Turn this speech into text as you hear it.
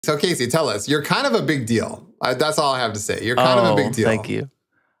So Casey, tell us, you're kind of a big deal. That's all I have to say. You're kind of a big deal. Thank you.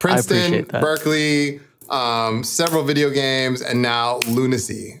 Princeton, Berklee, several video games, and now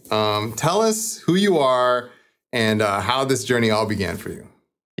Lunacy. Tell us who you are and how this journey all began for you.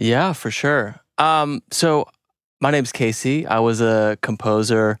 Yeah, for sure. So my name's Casey. I was a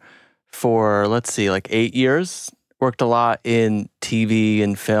composer for, let's see, like 8 years. Worked a lot in TV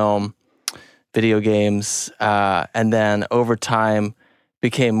and film, video games, and then over time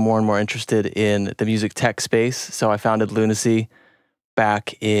became more and more interested in the music tech space. So I founded Lunacy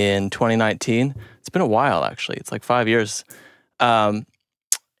back in 2019. It's been a while, actually. It's like 5 years. Yeah,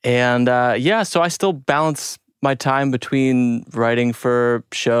 so I still balance my time between writing for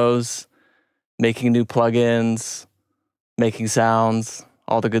shows, making new plugins, making sounds,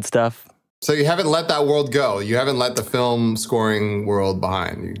 all the good stuff. So you haven't let that world go. You haven't let the film scoring world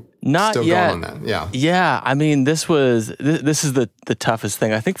behind. You Not still yet. going on that. Yeah. Yeah. I mean, this is the toughest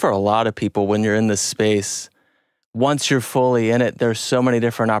thing. I think for a lot of people when you're in this space, once you're fully in it, there's so many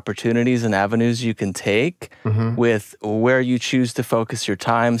different opportunities and avenues you can take with where you choose to focus your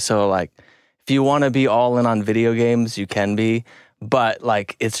time. So like if you want to be all in on video games, you can be, but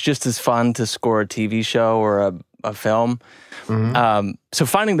like it's just as fun to score a TV show or a film. So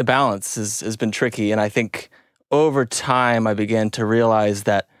finding the balance has been tricky. And I think over time, I began to realize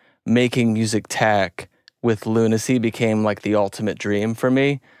that making music tech with Lunacy became like the ultimate dream for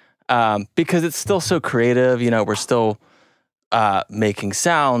me. Because it's still so creative, you know, we're still making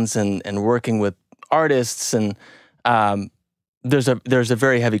sounds and working with artists, and there's a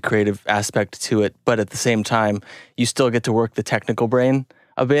very heavy creative aspect to it, but at the same time, you still get to work the technical brain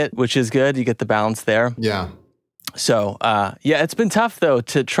a bit, which is good. You get the balance there. Yeah. So, yeah, it's been tough, though,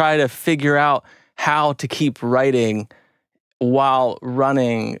 to try to figure out how to keep writing while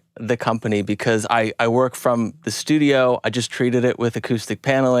running the company, because I work from the studio. I just treated it with acoustic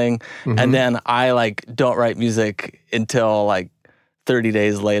paneling, and then I like don't write music until like 30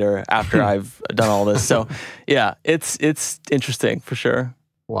 days later after I've done all this. So, yeah, it's interesting for sure.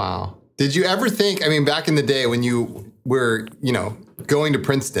 Wow. Did you ever think, I mean, back in the day when you were, you know, going to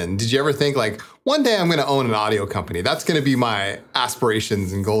Princeton, did you ever think like, one day I'm going to own an audio company? That's going to be my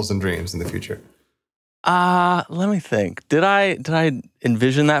aspirations and goals and dreams in the future. Let me think. Did I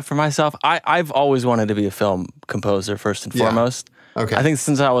envision that for myself? I've always wanted to be a film composer first and foremost. Okay. I think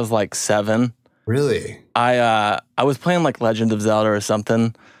since I was like 7. Really? I was playing like Legend of Zelda or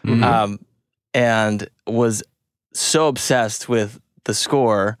something, and was so obsessed with the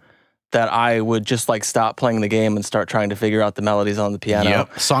score that I would just like stop playing the game and start trying to figure out the melodies on the piano.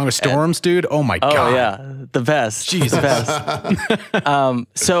 Yep. Song of Storms, dude. Oh my God. Oh yeah, the best. Jesus. The best.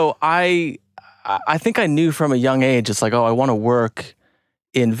 So I think I knew from a young age, it's like, oh, I want to work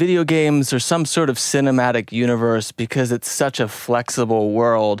in video games or some sort of cinematic universe because it's such a flexible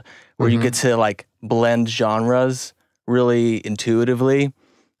world where you get to like blend genres really intuitively.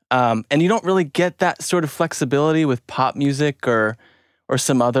 And you don't really get that sort of flexibility with pop music or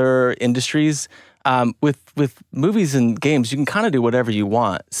some other industries. With movies and games, you can kind of do whatever you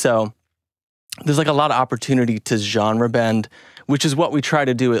want. So there's like a lot of opportunity to genre bend, which is what we try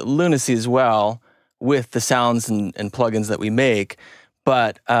to do at Lunacy as well with the sounds and plugins that we make.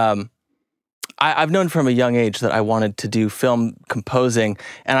 But I've known from a young age that I wanted to do film composing,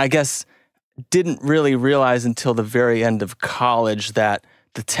 and I guess didn't really realize until the very end of college that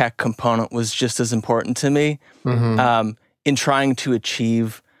the tech component was just as important to me in trying to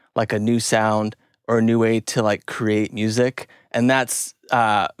achieve like a new sound or a new way to like create music. And that's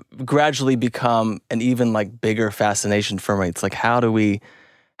gradually become an even like bigger fascination for me. It's like, how do we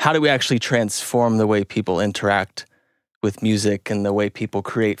actually transform the way people interact with music and the way people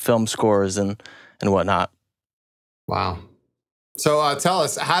create film scores and whatnot? Wow. So tell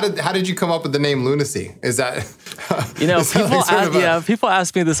us, how did you come up with the name Lunacy? Is that people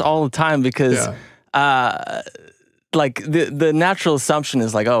ask me this all the time because like the natural assumption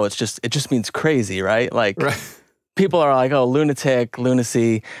is like, oh, it just means crazy, right? Like people are like, oh, lunatic,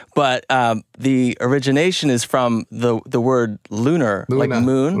 lunacy, but the origination is from the word lunar, like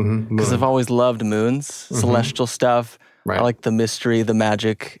moon, because I've always loved moons, celestial stuff. Right. I like the mystery, the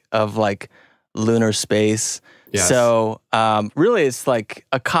magic of like lunar space. Yes. So really it's like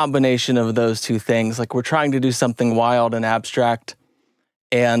a combination of those two things. Like we're trying to do something wild and abstract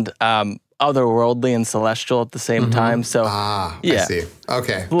and otherworldly and celestial at the same time. So I see.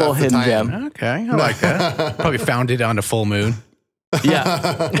 Okay. A little hidden gem. Okay, I like that. Probably found it on a full moon.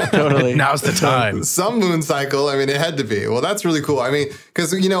 Yeah, totally. Now's the time. Some moon cycle. I mean, it had to be. Well, that's really cool. I mean,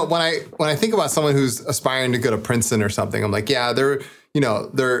 because you know, when I think about someone who's aspiring to go to Princeton or something, I'm like, yeah, they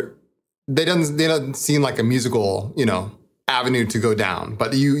don't seem like a musical, avenue to go down,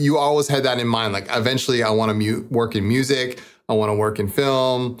 but you always had that in mind. Like eventually, I want to work in music. I want to work in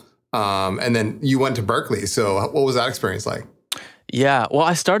film. And then you went to Berklee. So what was that experience like? Yeah, well,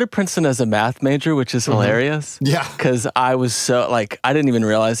 I started Princeton as a math major, which is hilarious. Yeah. Because I was so, like, I didn't even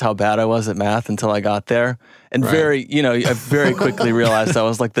realize how bad I was at math until I got there. And I very quickly realized I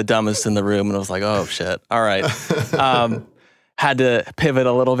was like the dumbest in the room. And I was like, oh, shit. All right. Had to pivot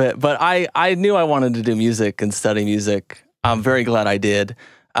a little bit. But I knew I wanted to do music and study music. I'm very glad I did.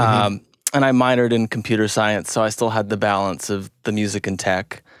 And I minored in computer science, so I still had the balance of the music and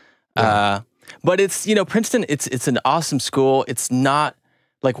tech. Yeah. But it's, Princeton, it's an awesome school. It's not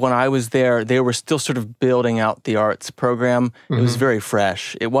like when I was there, they were still sort of building out the arts program. It was very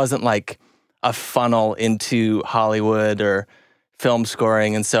fresh. It wasn't like a funnel into Hollywood or film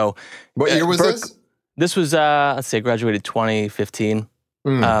scoring. And so... What year was this? This was, let's say I graduated 2015.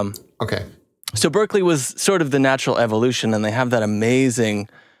 Okay. So Berklee was sort of the natural evolution, and they have that amazing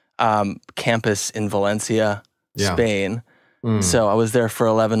campus in Valencia, Spain. So I was there for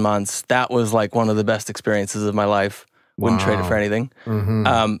 11 months. That was like one of the best experiences of my life. Wouldn't trade it for anything.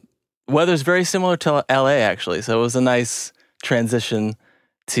 Weather's very similar to LA, actually. So it was a nice transition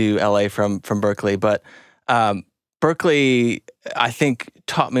to LA from Berklee. But Berklee, I think,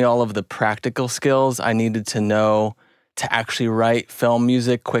 taught me all of the practical skills I needed to know to actually write film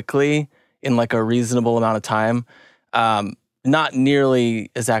music quickly in like a reasonable amount of time. Not nearly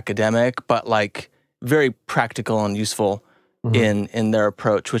as academic, but like very practical and useful in their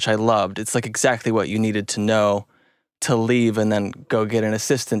approach, which I loved. It's like exactly what you needed to know to leave and then go get an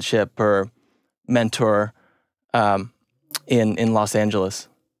assistantship or mentor in Los Angeles.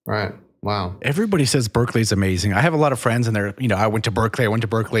 Right. Wow. Everybody says Berklee's amazing. I have a lot of friends and they're, I went to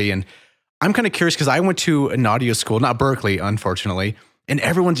Berklee, and I'm kind of curious because I went to an audio school, not Berklee, unfortunately, and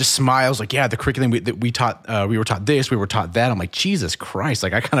everyone just smiles like, yeah, the curriculum we taught, we were taught this, we were taught that. I'm like, Jesus Christ.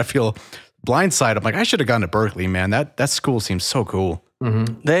 Like, I kind of feel blindsided. I'm like, I should have gone to Berklee, man. That school seems so cool.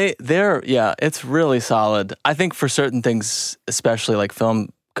 They're it's really solid. I think for certain things, especially like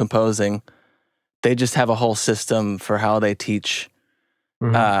film composing, they just have a whole system for how they teach,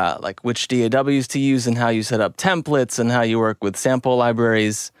 like which DAWs to use and how you set up templates and how you work with sample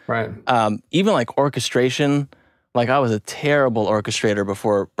libraries. Right. Even like orchestration. Like I was a terrible orchestrator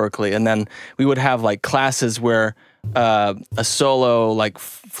before Berklee, and then we would have like classes where a solo like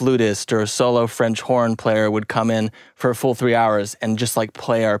flutist or a solo French horn player would come in for a full 3 hours and just like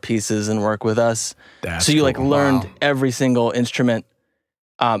play our pieces and work with us. That's so you like cool. learned every single instrument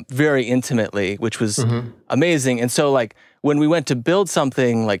very intimately, which was amazing. And so like when we went to build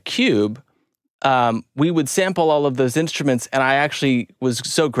something like Cube, we would sample all of those instruments, and I actually was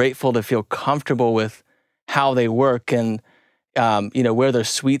so grateful to feel comfortable with how they work and where their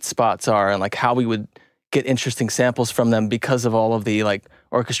sweet spots are and like how we would get interesting samples from them because of all of the like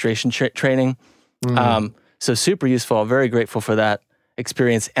orchestration training. So super useful. I'm very grateful for that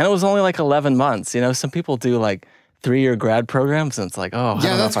experience. And it was only like 11 months. Some people do like 3-year grad programs, and it's like, oh,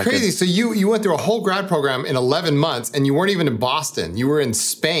 yeah, that's crazy. So you went through a whole grad program in 11 months, and you weren't even in Boston. You were in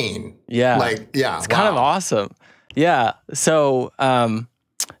Spain. Yeah, it's kind of awesome. Yeah, so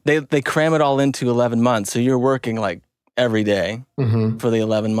they cram it all into 11 months. So you're working like every day for the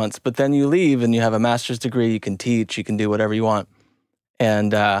 11 months, but then you leave and you have a master's degree. You can teach. You can do whatever you want,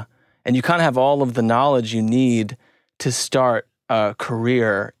 and you kind of have all of the knowledge you need to start a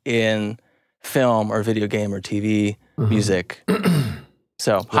career in film or video game or TV music.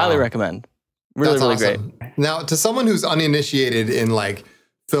 So highly recommend. Really, That's really awesome. great. Now, to someone who's uninitiated in like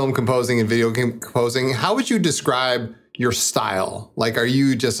film composing and video game composing, how would you describe your style? Like, are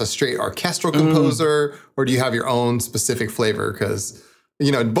you just a straight orchestral composer, or do you have your own specific flavor? Because,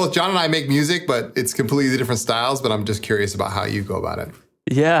 both John and I make music, but it's completely different styles, but I'm just curious about how you go about it.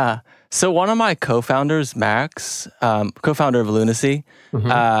 Yeah. So one of my co-founders, Max, co-founder of Lunacy,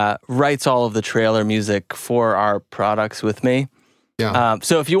 writes all of the trailer music for our products with me. Yeah.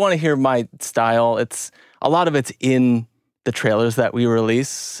 So if you want to hear my style, a lot of it's in the trailers that we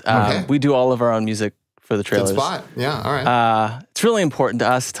release. We do all of our own music for the trailers. Good spot. Yeah. All right. It's really important to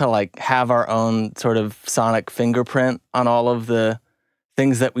us to like have our own sort of sonic fingerprint on all of the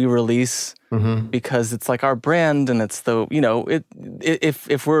things that we release, because it's like our brand, and it's the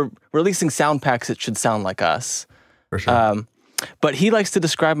if we're releasing sound packs, it should sound like us. For sure. But he likes to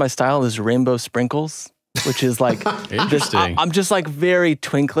describe my style as rainbow sprinkles, which is like interesting. I'm just like very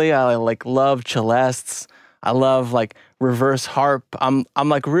twinkly. I like love celestes. I love like reverse harp. I'm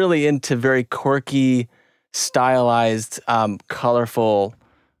like really into very quirky, stylized, colorful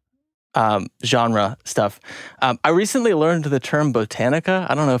genre stuff. I recently learned the term botanica.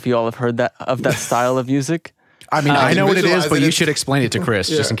 I don't know if you all have heard of that style of music. I mean, I know what it is, but visualize it. you should explain it to Chris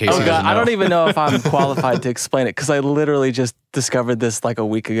just in case Oh he God, doesn't know. I don't even know if I'm qualified to explain it because I literally just discovered this like a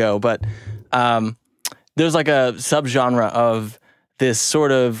week ago. But there's like a subgenre of this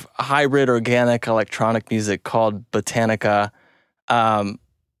sort of hybrid organic electronic music called botanica.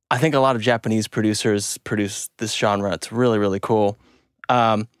 I think a lot of Japanese producers produce this genre. It's really, really cool.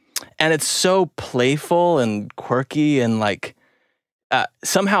 And it's so playful and quirky and like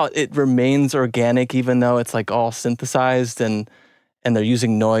somehow it remains organic even though it's like all synthesized and they're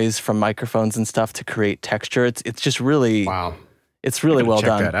using noise from microphones and stuff to create texture. It's just really, Wow. It's really well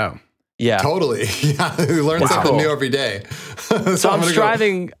done. Check that out. Yeah. Totally. Yeah. We learn something new every day. So I'm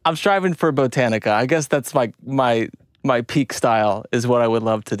striving for botanica. I guess that's my peak style is what I would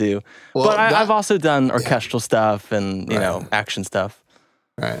love to do. Well, but I've also done orchestral stuff and, you know, action stuff.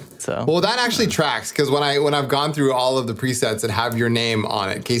 Right. So well, that actually tracks because when I've gone through all of the presets that have your name on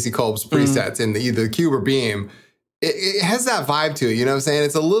it, Casey Kolb's presets in either the Cube or Beam, it has that vibe to it. You know what I'm saying?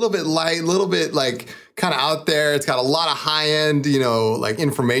 It's a little bit light, a little bit like kind of out there. It's got a lot of high end, you know, like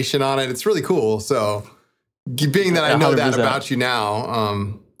information on it. It's really cool. So being that I know 100%. That about you now,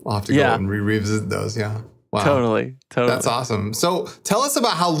 I'll have to go and revisit those. Yeah. Wow. Totally. That's awesome. So tell us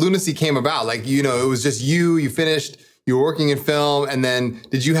about how Lunacy came about. Like, you know, it was just you finished, you were working in film, and then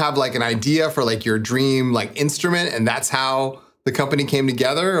did you have like an idea for like your dream like instrument and that's how the company came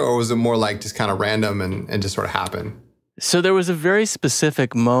together, or was it more like just kind of random and just sort of happened? So there was a very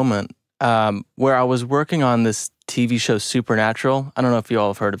specific moment where I was working on this TV show Supernatural. I don't know if you all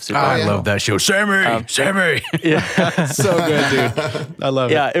have heard of Supernatural. I love that show. Sammy! Yeah. So good, dude. I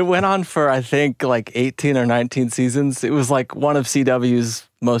love it. Yeah, it went on for, I think, like 18 or 19 seasons. It was like one of CW's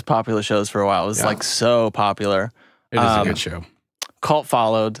most popular shows for a while. It was like so popular. It is a good show. Cult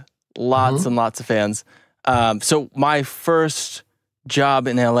followed. Lots and lots of fans. So my first job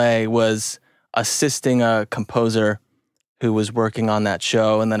in LA was assisting a composer who was working on that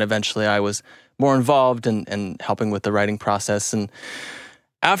show. And then eventually I was more involved in helping with the writing process. And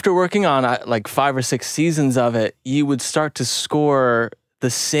after working on like 5 or 6 seasons of it, you would start to score the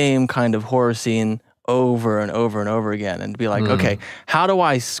same kind of horror scene over and over and over again and be like, okay, how do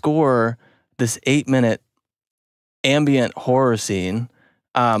I score this 8-minute ambient horror scene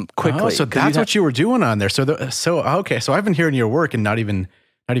quickly? Oh, so that's what you were doing on there. So okay. So I've been hearing your work and not even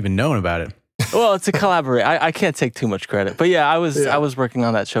known about it. Well, it's a collaborate. I can't take too much credit, but yeah, I was working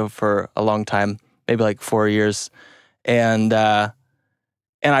on that show for a long time, maybe like 4 years, and I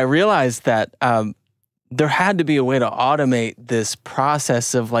realized that there had to be a way to automate this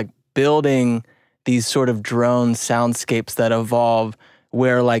process of like building these sort of drone soundscapes that evolve,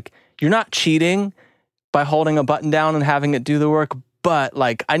 where like you're not cheating by holding a button down and having it do the work, but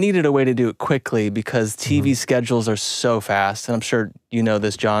like I needed a way to do it quickly because TV schedules are so fast, and I'm sure you know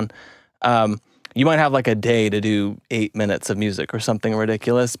this, John. You might have like a day to do 8 minutes of music or something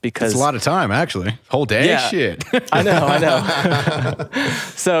ridiculous because it's a lot of time, actually. Whole day? Yeah, shit. I know.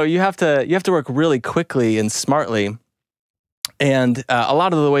 So you have to work really quickly and smartly. And a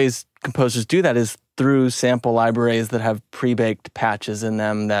lot of the ways composers do that is through sample libraries that have pre-baked patches in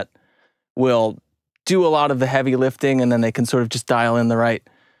them that will do a lot of the heavy lifting, and then they can sort of just dial in the right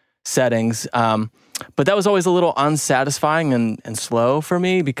settings. But that was always a little unsatisfying and slow for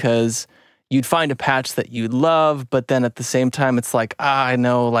me because you'd find a patch that you'd love, but then at the same time, it's like, I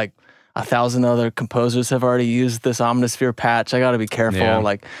know like 1,000 other composers have already used this Omnisphere patch. I got to be careful. Yeah.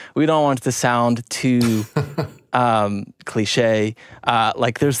 Like, we don't want it to sound too cliche.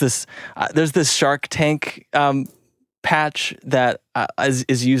 Like there's this Shark Tank patch that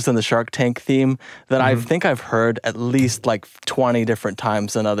is used on the Shark Tank theme that I think I've heard at least like 20 different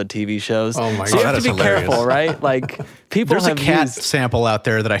times in other TV shows. Oh my so you God, have to be careful, right? Like people There's have a cat used, sample out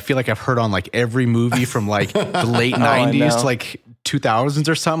there that I feel like I've heard on like every movie from like the late 90s to like 2000s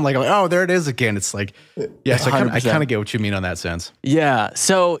or something. Like, oh, there it is again. It's like, yeah, so I kind of get what you mean on that sense. Yeah.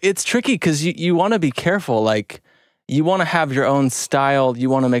 So it's tricky because you want to be careful. Like you want to have your own style.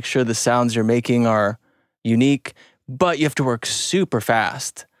 You want to make sure the sounds you're making are unique, but you have to work super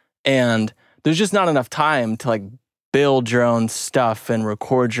fast. And there's just not enough time to like build your own stuff and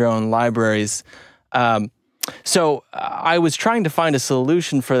record your own libraries. So I was trying to find a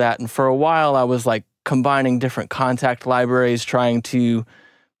solution for that. And for a while I was like combining different contact libraries, trying to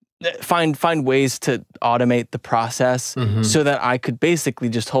find ways to automate the process so that I could basically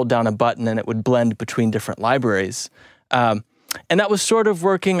just hold down a button and it would blend between different libraries. And that was sort of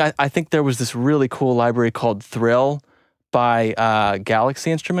working. I think there was this really cool library called Thrill by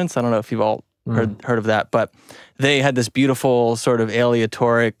Galaxy Instruments. I don't know if you've all heard of that, but they had this beautiful sort of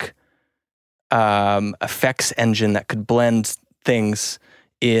aleatoric effects engine that could blend things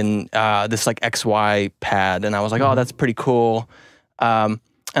in this like XY pad, and I was like, oh, that's pretty cool. And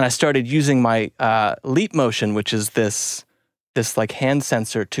I started using my leap motion, which is this like hand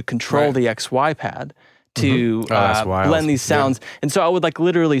sensor to control the XY pad to blend these sounds. And so I would like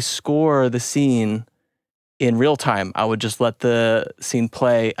literally score the scene in real time. I would just let the scene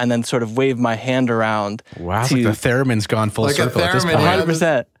play and then sort of wave my hand around. Wow, it's like the theremin's gone full circle at this point.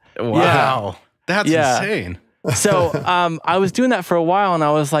 100%. Wow, that's insane. So I was doing that for a while, and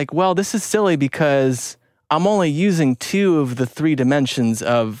I was like, well, this is silly because I'm only using 2 of the 3 dimensions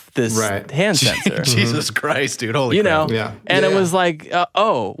of this hand sensor. Jesus Christ, dude, holy crap. And it was like,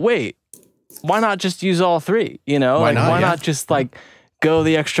 oh, wait, why not just use all 3? You know, why not just like go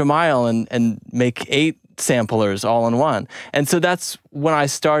the extra mile and make 8 samplers all in one? And so that's when I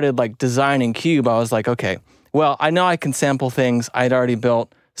started like designing Cube. I was like, okay, well, I know I can sample things. I'd already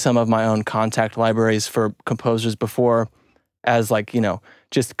built some of my own contact libraries for composers before as like, you know,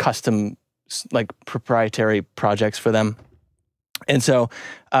 just custom like proprietary projects for them. And so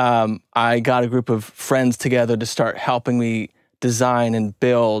I got a group of friends together to start helping me design and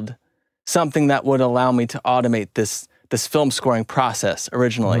build something that would allow me to automate this film scoring process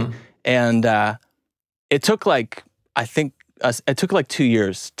originally. And it took like, I think, it took like 2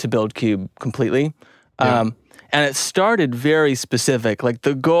 years to build Cube completely. And it started very specific. Like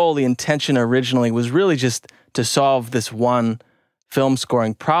the goal, the intention originally was really just to solve this one film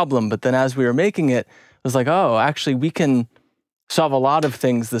scoring problem. But then as we were making it, it was like, oh, actually we can solve a lot of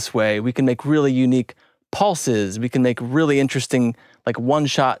things this way. We can make really unique pulses. We can make really interesting like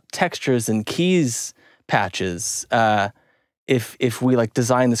one-shot textures and keys patches if we like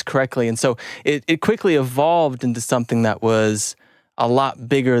design this correctly. And so it quickly evolved into something that was a lot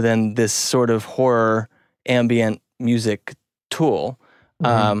bigger than this sort of horror ambient music tool.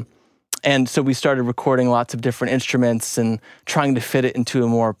 And so we started recording lots of different instruments and trying to fit it into a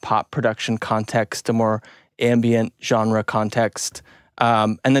more pop production context, a more ambient genre context,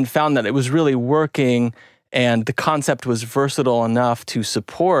 and then found that it was really working and the concept was versatile enough to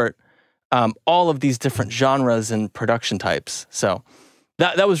support all of these different genres and production types. So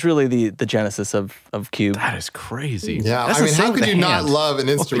that was really the genesis of Cube. That is crazy. Yeah, I mean, how could you not love an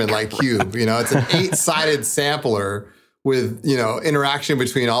instrument like Cube? You know, it's an 8-sided sampler with, you know, interaction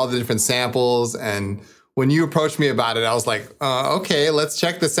between all the different samples. And when you approached me about it, I was like, okay, let's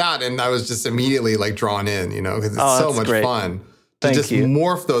check this out. And I was just immediately like drawn in, you know, because it's so much fun to just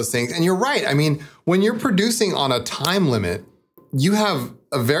morph those things. And you're right. I mean, when you're producing on a time limit, you have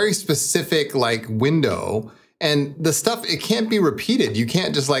a very specific like window. And the stuff, it can't be repeated. You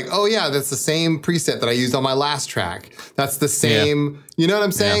can't just like, oh yeah, that's the same preset that I used on my last track. That's the same, you know what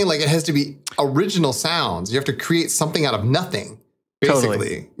I'm saying? Like it has to be original sounds. You have to create something out of nothing, basically.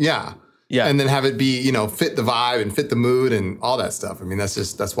 Totally. Yeah. And then have it be, you know, fit the vibe and fit the mood and all that stuff. I mean,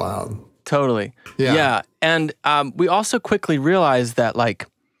 that's wild. Totally. Yeah. And we also quickly realized that like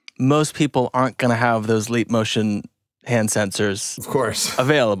most people aren't going to have those leap motion hand sensors, of course,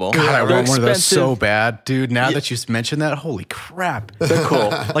 available. God, I want one of those so bad, dude. Now that you mentioned that, holy crap, they're cool.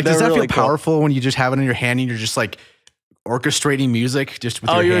 Like, does that really feel powerful when you just have it in your hand and you're just like orchestrating music just with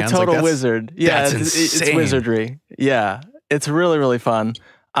your hands? Oh, you're a total wizard. Yeah, it's wizardry. Yeah, it's really, really fun.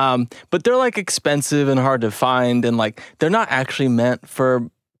 But they're like expensive and hard to find, and like they're not actually meant for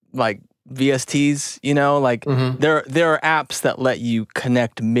like VSTs. You know, like there are apps that let you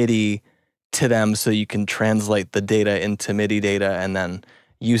connect MIDI to them so you can translate the data into MIDI data and then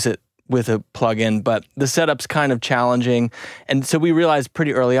use it with a plugin. But the setup's kind of challenging. And so we realized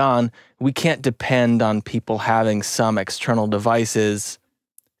pretty early on, we can't depend on people having some external devices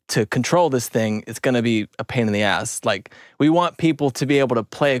to control this thing. It's going to be a pain in the ass. Like we want people to be able to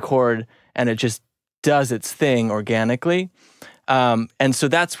play a chord and it just does its thing organically. And so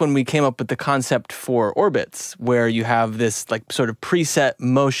that's when we came up with the concept for orbits, where you have this like sort of preset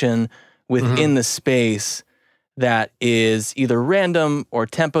motion within the space that is either random or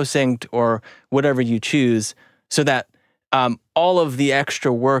tempo synced or whatever you choose, so that all of the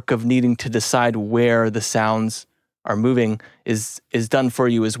extra work of needing to decide where the sounds are moving is done for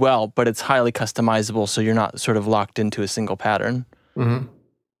you as well, but it's highly customizable, so you're not sort of locked into a single pattern.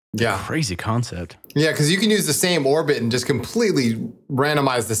 Yeah. Crazy concept. Yeah, because you can use the same orbit and just completely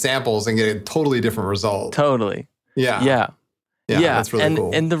randomize the samples and get a totally different result. Totally. Yeah, that's really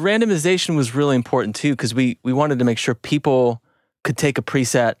cool. And the randomization was really important too, because we wanted to make sure people could take a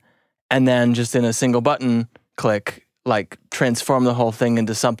preset and then just in a single button click, like transform the whole thing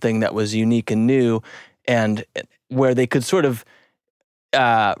into something that was unique and new, and where they could sort of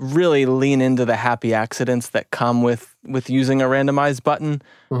really lean into the happy accidents that come with using a randomized button.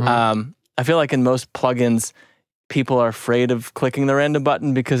 I feel like in most plugins, people are afraid of clicking the random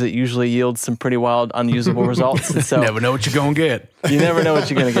button because it usually yields some pretty wild, unusable results. And so Never know what you're going to get. you never know what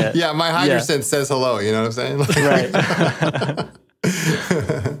you're going to get. Yeah, my Hydrosynth says hello, you know what I'm saying? Right.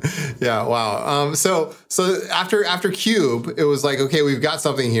 Yeah, wow. So after Cube, it was like, okay, we've got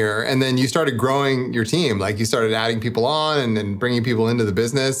something here. And then you started growing your team. Like you started adding people on and then bringing people into the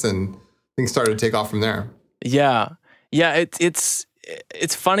business, and things started to take off from there. Yeah. Yeah, it's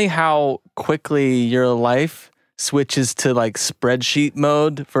funny how quickly your life switches to like spreadsheet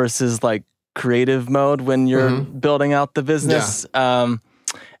mode versus like creative mode when you're building out the business. Yeah. And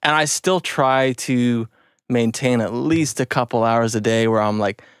I still try to maintain at least a couple hours a day where I'm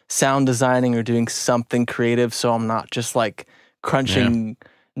like sound designing or doing something creative, so I'm not just like crunching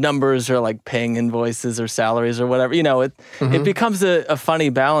numbers or like paying invoices or salaries or whatever. You know, it becomes a funny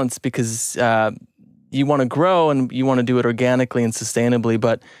balance because you want to grow and you want to do it organically and sustainably,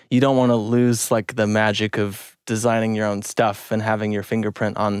 but you don't want to lose like the magic of designing your own stuff and having your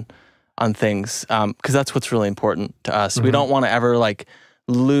fingerprint on things, because that's what's really important to us. We don't want to ever like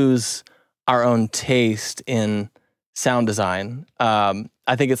lose our own taste in sound design.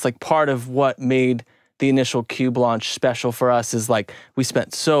 I think it's like part of what made the initial Cube launch special for us is like we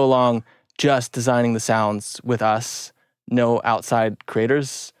spent so long just designing the sounds with us, no outside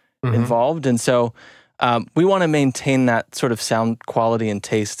creators involved. And so we want to maintain that sort of sound quality and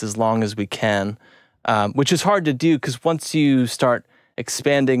taste as long as we can, which is hard to do because once you start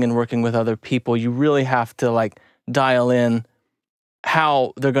expanding and working with other people, you really have to like dial in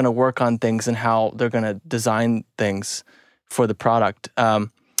how they're going to work on things and how they're going to design things for the product.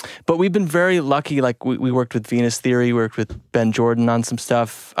 But we've been very lucky. Like we worked with Venus Theory, worked with Ben Jordan on some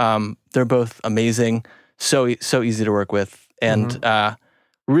stuff. They're both amazing, so easy to work with, and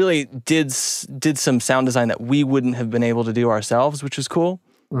really did some sound design that we wouldn't have been able to do ourselves, which is cool.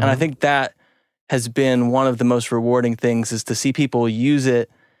 And I think that has been one of the most rewarding things is to see people use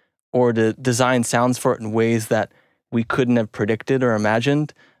it or to design sounds for it in ways that we couldn't have predicted or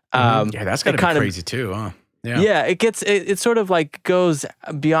imagined. Yeah, that's got to be crazy too, huh? Yeah, it sort of like goes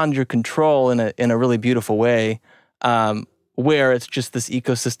beyond your control in a really beautiful way, where it's just this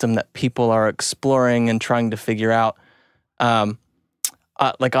ecosystem that people are exploring and trying to figure out,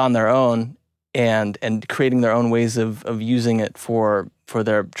 like on their own, and creating their own ways of using it for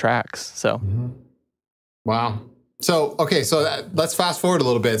their tracks. So, wow. So okay, so let's fast forward a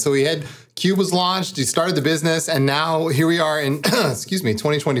little bit. So we had Cube was launched, you started the business, and now here we are in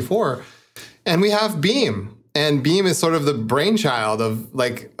 2024. And we have Beam, and Beam is sort of the brainchild of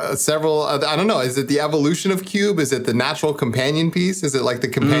like several, I don't know, is it the evolution of Cube? Is it the natural companion piece? Is it like the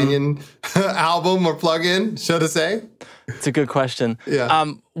companion album or plugin, so to say? It's a good question.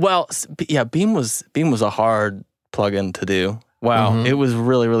 Yeah. Well, yeah, Beam was a hard plugin to do. Wow. It was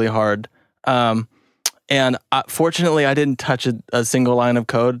really, really hard. And fortunately, I didn't touch a single line of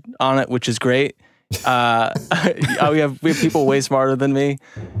code on it, which is great. We have people way smarter than me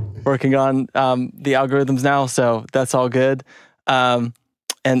working on the algorithms now, so that's all good. And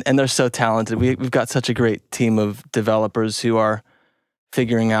they're so talented. We've got such a great team of developers who are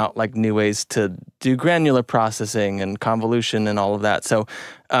figuring out like new ways to do granular processing and convolution and all of that. So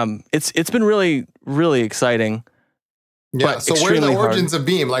it's been really, really exciting. Yeah. So where are the origins of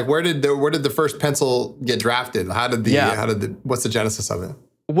Beam? Like where did the first pencil get drafted? What's the genesis of it?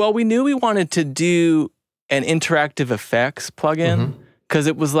 Well, we knew we wanted to do an interactive effects plugin because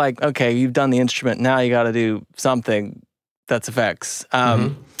it was like, okay, you've done the instrument, now you got to do something that's effects.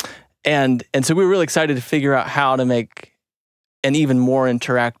 And so we were really excited to figure out how to make an even more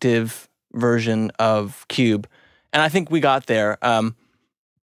interactive version of Cube. And I think we got there.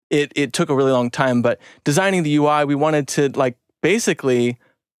 It took a really long time, but designing the UI, we wanted to like basically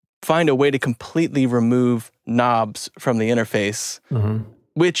find a way to completely remove knobs from the interface,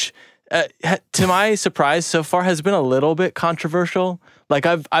 which to my surprise so far has been a little bit controversial. Like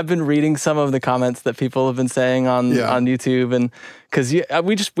I've been reading some of the comments that people have been saying on YouTube, and because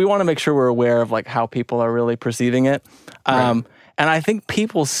we want to make sure we're aware of like how people are really perceiving it. And I think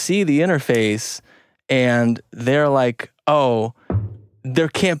people see the interface and they're like, oh, there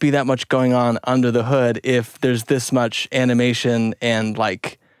can't be that much going on under the hood if there's this much animation and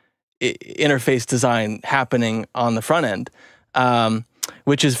like interface design happening on the front end.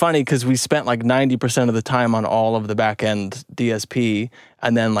 Which is funny because we spent like 90% of the time on all of the back end DSP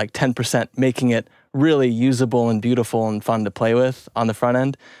and then like 10% making it really usable and beautiful and fun to play with on the front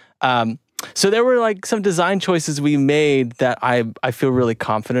end. So there were like some design choices we made that I feel really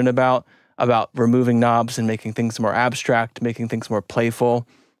confident about removing knobs and making things more abstract, making things more playful.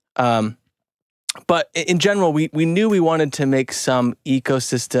 But in general, we knew we wanted to make some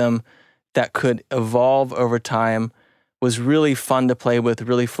ecosystem that could evolve over time, was really fun to play with,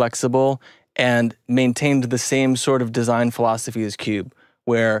 really flexible, and maintained the same sort of design philosophy as Cube,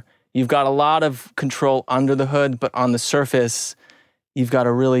 where you've got a lot of control under the hood, but on the surface, you've got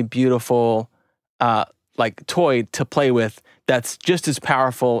a really beautiful like toy to play with that's just as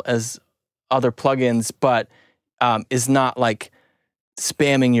powerful as other plugins, but is not like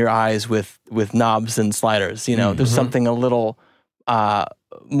spamming your eyes with knobs and sliders. You know, there's something a little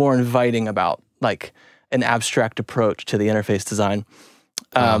more inviting about like an abstract approach to the interface design.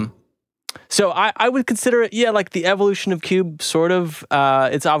 So I would consider it, yeah, like the evolution of Cube, sort of.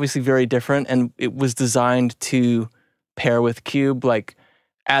 It's obviously very different, and it was designed to pair with Cube. Like,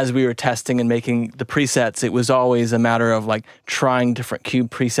 as we were testing and making the presets, it was always a matter of like trying different Cube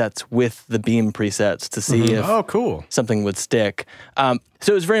presets with the Beam presets to see if something would stick. So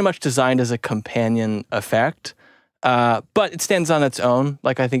it was very much designed as a companion effect, but it stands on its own.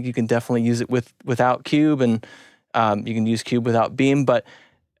 Like, I think you can definitely use it without Cube, and you can use Cube without Beam, but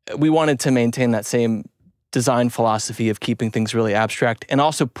we wanted to maintain that same design philosophy of keeping things really abstract and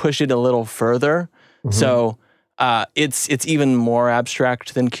also push it a little further. So it's even more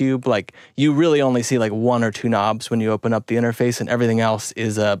abstract than Cube. Like, you really only see like 1 or 2 knobs when you open up the interface, and everything else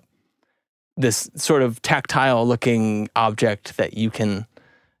is this sort of tactile looking object that you can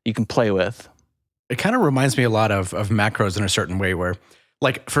play with. It kind of reminds me a lot of macros in a certain way, where,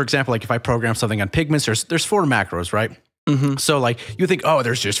 like, for example, like if I program something on Pigments, there's 4 macros, right? So like you think, oh,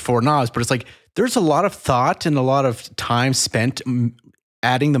 there's just 4 knobs, but it's like there's a lot of thought and a lot of time spent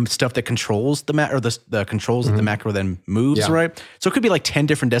adding the stuff that controls the or the controls that the macro then moves, right? So it could be like 10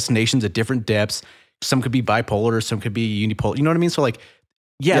 different destinations at different depths. Some could be bipolar, some could be unipolar. You know what I mean? So like,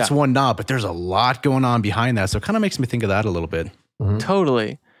 yeah, it's 1 knob, but there's a lot going on behind that. So it kind of makes me think of that a little bit.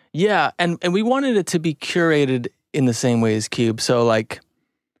 Totally. Yeah, and we wanted it to be curated in the same way as Cube. So like,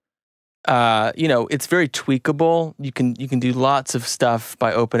 you know, it's very tweakable. You can do lots of stuff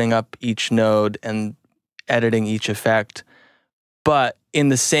by opening up each node and editing each effect. But in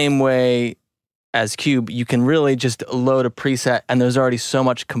the same way as Cube, you can really just load a preset and there's already so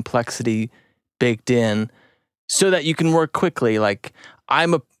much complexity baked in so that you can work quickly. Like,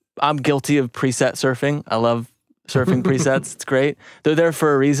 I'm guilty of preset surfing. I love surfing presets. It's great. They're there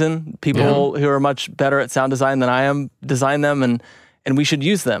for a reason. People who are much better at sound design than I am design them, and we should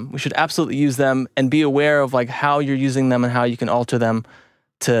use them. We should absolutely use them and be aware of like how you're using them and how you can alter them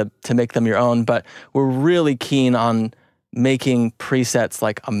to make them your own. But we're really keen on making presets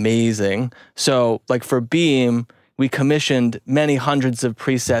like amazing. So like for Beam, we commissioned many hundreds of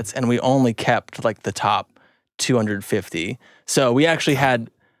presets and we only kept like the top 250. So we actually had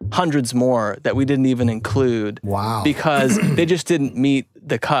hundreds more that we didn't even include. Wow. Because they just didn't meet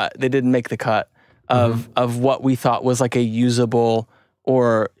the cut. They didn't make the cut of what we thought was like a usable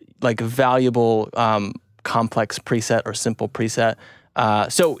or like valuable complex preset or simple preset.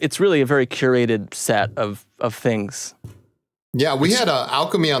 So it's really a very curated set of things. Yeah, we had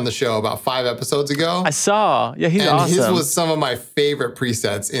Alchemy on the show about 5 episodes ago. I saw. Yeah, he's awesome. And his was some of my favorite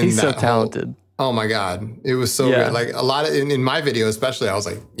presets in he's that so talented. Oh my God. It was so good. Like a lot of, in my video especially, I was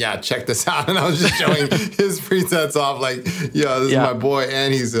like, yeah, check this out. And I was just showing his presets off like, yeah, this is my boy.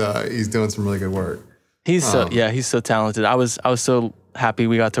 And he's doing some really good work. He's he's so talented. I was so happy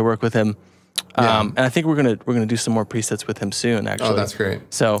we got to work with him. And I think we're gonna do some more presets with him soon, actually. Oh, that's great.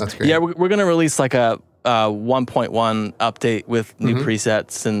 So that's great. Yeah, we're gonna release like a 1.1 update with new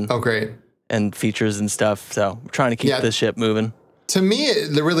presets and and features and stuff. So we're trying to keep this ship moving. To me,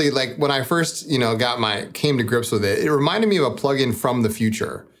 it really, like when I first, came to grips with it, it reminded me of a plugin from the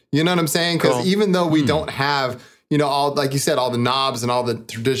future. You know what I'm saying? Because even though we don't have, all, like you said, all the knobs and all the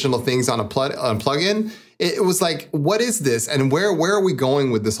traditional things on a plugin, it was like, what is this? And where are we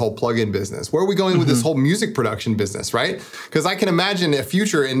going with this whole plugin business? Where are we going with this whole music production business, right? Because I can imagine a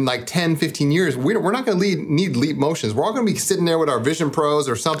future in like 10, 15 years, we're not going to need Leap Motions. We're all going to be sitting there with our Vision Pros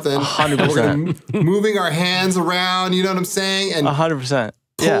or something. 100%. We're going to be moving our hands around, you know what I'm saying? And 100%.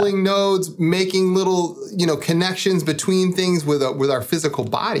 Pulling nodes, making little, connections between things with our physical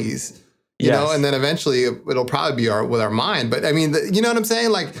bodies, you know, and then eventually it'll probably be with our mind. But I mean, you know what I'm saying?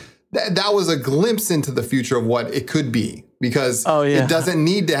 Like, that was a glimpse into the future of what it could be, because it doesn't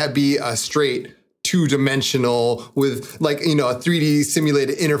need to be a straight 2-dimensional with like, a 3D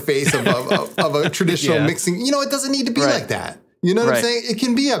simulated interface of a traditional mixing. It doesn't need to be like that. You know what I'm saying? It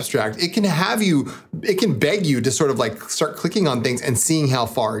can be abstract. It can it can beg you to sort of like start clicking on things and seeing how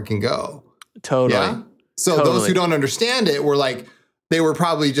far it can go. Totally. Yeah? So those who don't understand it were like, they were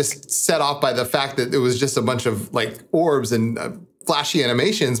probably just set off by the fact that it was just a bunch of like orbs and flashy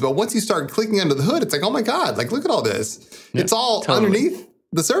animations. But once you start clicking under the hood, it's like, oh my God, like, look at all this. Yeah, it's all underneath.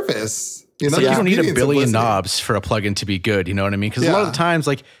 the surface. It's like you don't need a billion knobs for a plugin to be good. You know what I mean? Because a lot of the times,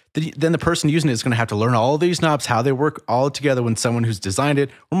 like then the person using it is going to have to learn all of these knobs, how they work all together. When someone who's designed it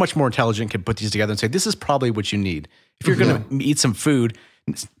or much more intelligent can put these together and say, this is probably what you need. If you're going to eat some food,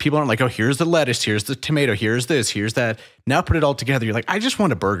 people aren't like, oh, here's the lettuce, here's the tomato, here's this, here's that. Now put it all together. You're like, I just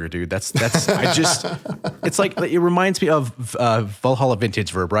want a burger, dude. It's like, it reminds me of Valhalla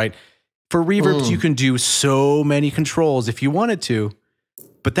Vintage Verb, right? For reverbs, you can do so many controls if you wanted to.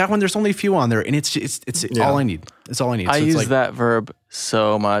 But that one, there's only a few on there, and it's all I need. It's all I need. I use that verb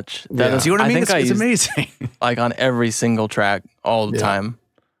so much. That is, see what I mean? think it's amazing. Like on every single track, all the time.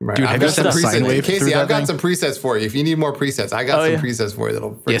 Right. Dude, have you seen sine wave? Casey, I've got some presets for you. If you need more presets, I got some presets for you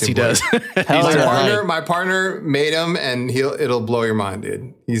that'll freaking Yes, he does. My partner made them, and it'll blow your mind,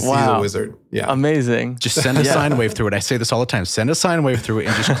 dude. He's a wizard. Yeah. Amazing. Just send a sine wave through it. I say this all the time. Send a sine wave through it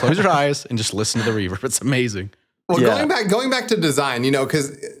and just close your eyes and just listen to the reverb. It's amazing. Well, going back to design,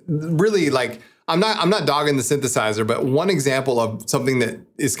 because really, like, I'm not dogging the synthesizer, but one example of something that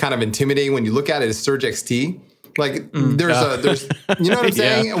is kind of intimidating when you look at it is Surge XT. Like, there's you know what I'm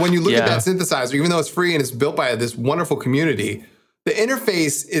saying? When you look at that synthesizer, even though it's free and it's built by this wonderful community, the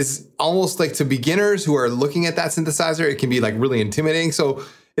interface is almost like, to beginners who are looking at that synthesizer, it can be like really intimidating. So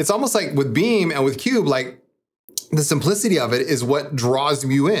it's almost like with Beam and with Cube, like, the simplicity of it is what draws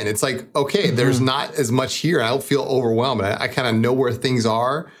you in. It's like, okay, there's not as much here. I don't feel overwhelmed. I kind of know where things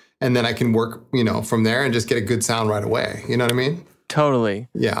are, and then I can work, from there and just get a good sound right away. You know what I mean? Totally.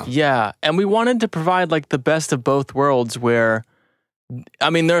 Yeah. Yeah. And we wanted to provide like the best of both worlds where,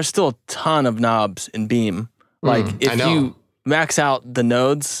 there are still a ton of knobs in Beam. Like if you max out the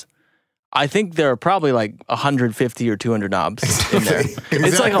nodes, I think there are probably like 150 or 200 knobs in there.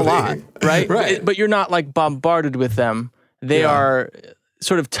 It's like a lot, right? Right. But you're not like bombarded with them. They are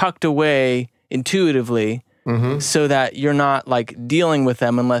sort of tucked away intuitively so that you're not like dealing with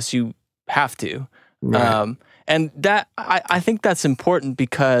them unless you have to. Right. And that I think that's important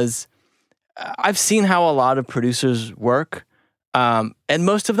because I've seen how a lot of producers work. And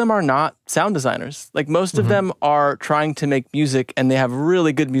most of them are not sound designers. Like most of them are trying to make music and they have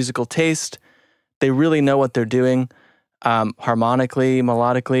really good musical taste. They really know what they're doing, harmonically,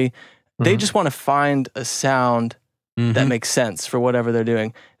 melodically. They just want to find a sound that makes sense for whatever they're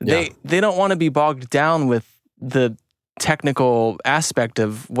doing. They don't want to be bogged down with the technical aspect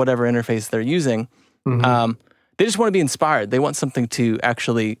of whatever interface they're using. They just want to be inspired. They want something to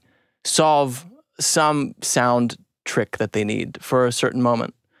actually solve some sound trick that they need for a certain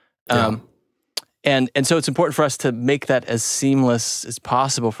moment. And so it's important for us to make that as seamless as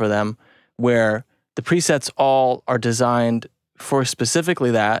possible for them, where the presets all are designed for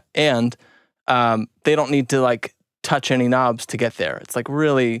specifically that, and they don't need to like touch any knobs to get there. It's like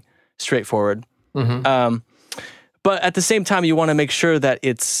really straightforward. But at the same time, you want to make sure that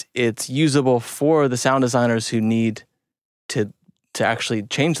it's usable for the sound designers who need to actually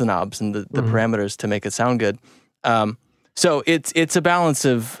change the knobs and the parameters to make it sound good. So it's a balance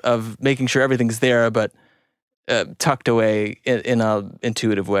of making sure everything's there, but tucked away in a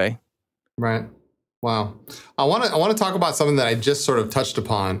intuitive way. Right. Wow. I want to talk about something that I just sort of touched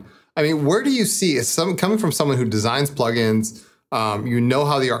upon. I mean, where do you see, coming from someone who designs plugins,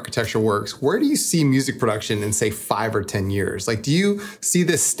 how the architecture works, where do you see music production in, say, 5 or 10 years? Like, do you see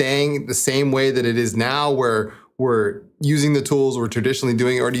this staying the same way that it is now, where we're using the tools we're traditionally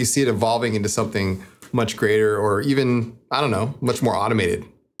doing, or do you see it evolving into something much greater, or even, I don't know, much more automated?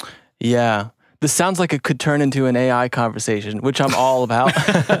 Yeah. This sounds like it could turn into an AI conversation, which I'm all about.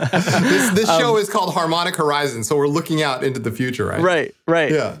 This show is called Harmonic Horizon, so we're looking out into the future, right?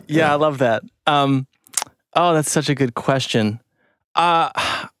 Right. Yeah, I love that. Oh, that's such a good question.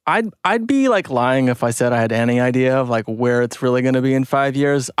 I'd be like lying if I said I had any idea of like where it's really going to be in 5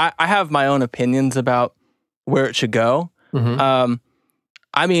 years. I have my own opinions about where it should go.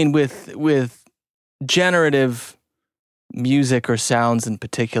 I mean, with generative music or sounds in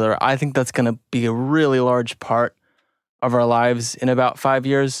particular, I think that's going to be a really large part of our lives in about 5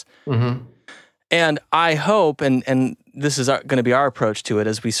 years. And I hope, and this is going to be our approach to it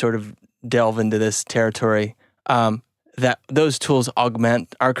as we sort of delve into this territory, that those tools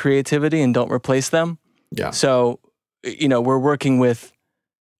augment our creativity and don't replace them. Yeah. So, we're working with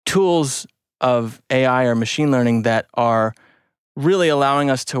tools of AI or machine learning that are really allowing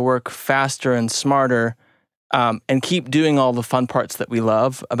us to work faster and smarter, and keep doing all the fun parts that we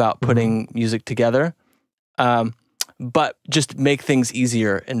love about putting music together, but just make things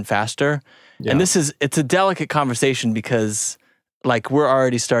easier and faster. Yeah. And it's a delicate conversation because like we're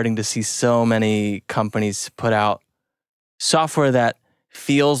already starting to see so many companies put out software that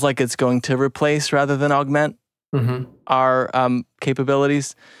feels like it's going to replace rather than augment our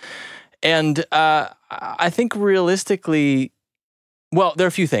capabilities. And I think realistically, well, there are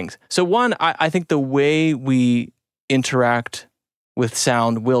a few things. So one, I think the way we interact with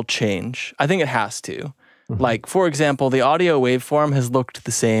sound will change. I think it has to. Like, for example, the audio waveform has looked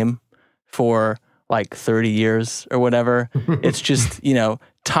the same for like 30 years or whatever. It's just, you know,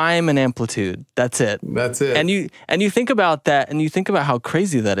 time and amplitude. That's it. That's it. And you think about that, and you think about how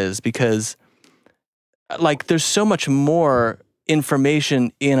crazy that is, because like there's so much more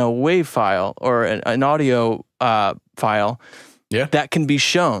information in a WAV file or an audio file that can be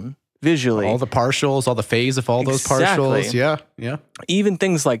shown visually. All the partials, all the phase of all those partials. Yeah. Even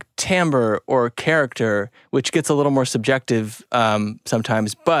things like timbre or character, which gets a little more subjective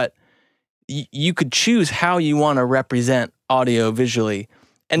sometimes, but you could choose how you want to represent audio visually.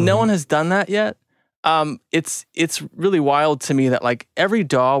 And no one has done that yet. It's really wild to me that like every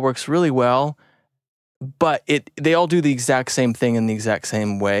DAW works really well, but they all do the exact same thing in the exact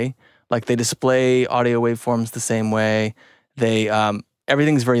same way. Like they display audio waveforms the same way. They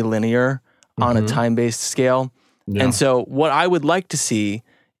everything's very linear on a time-based scale. Yeah. And so what I would like to see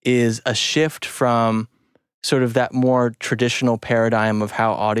is a shift from sort of that more traditional paradigm of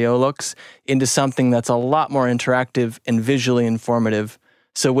how audio looks into something that's a lot more interactive and visually informative.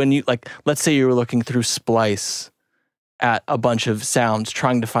 So when you, like, let's say you were looking through Splice at a bunch of sounds,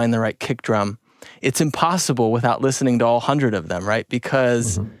 trying to find the right kick drum, it's impossible without listening to all 100 of them, right?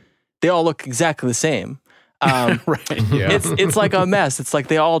 Because they all look exactly the same. Right. Yeah. It's like a mess. It's like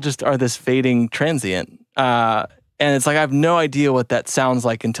they all just are this fading transient. And it's like I have no idea what that sounds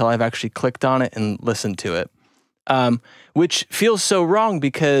like until I've actually clicked on it and listened to it. Which feels so wrong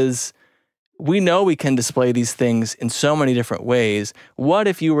because we know we can display these things in so many different ways. What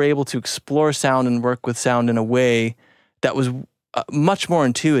if you were able to explore sound and work with sound in a way that was much more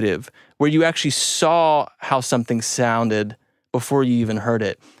intuitive, where you actually saw how something sounded before you even heard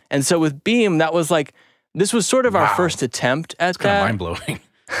it? And so with Beam, that was like, this was sort of our first attempt at that. Mind-blowing.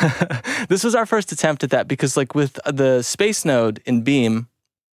 This was our first attempt at that because like with the Space Node in Beam,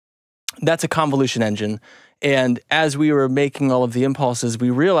 that's a convolution engine. And as we were making all of the impulses, we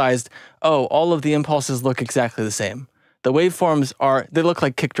realized, oh, all of the impulses look exactly the same. The waveforms they look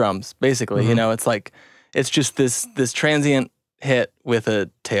like kick drums, basically. You know, it's like, it's just this transient hit with a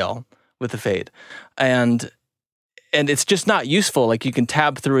tail, with a fade. And it's just not useful. Like you can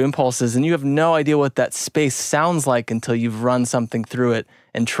tab through impulses and you have no idea what that space sounds like until you've run something through it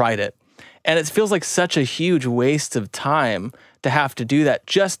and tried it. And it feels like such a huge waste of time to have to do that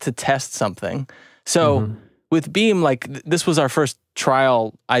just to test something. So with Beam, like this was our first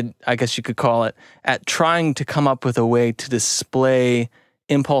trial, I guess you could call it, at trying to come up with a way to display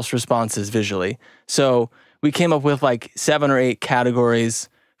impulse responses visually. So we came up with like 7 or 8 categories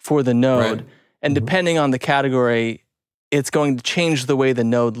for the node. Right. And depending on the category, it's going to change the way the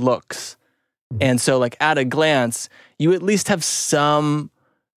node looks. And so like at a glance, you at least have some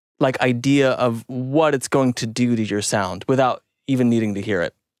like idea of what it's going to do to your sound without even needing to hear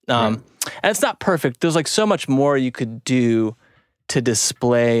it. And it's not perfect. There's like so much more you could do to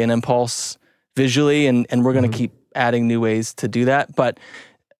display an impulse visually, and we're going to keep adding new ways to do that. But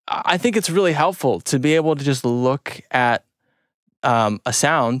I think it's really helpful to be able to just look at a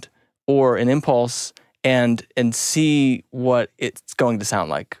sound or an impulse and see what it's going to sound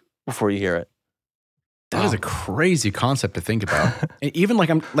like before you hear it. That is a crazy concept to think about. And even like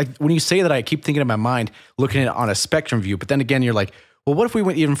when you say that, I keep thinking in my mind, looking at it on a spectrum view, but then again, you're like, well, what if we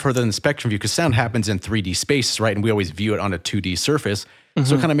went even further than the spectrum view? Because sound happens in 3D spaces, right? And we always view it on a 2D surface.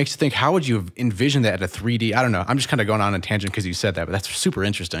 So it kind of makes you think, how would you envision that at a 3D? I don't know. I'm just kind of going on a tangent because you said that, but that's super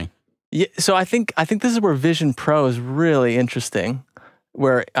interesting. Yeah. So I think this is where Vision Pro is really interesting,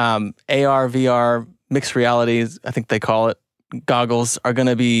 where AR, VR, mixed realities, I think they call it, goggles are going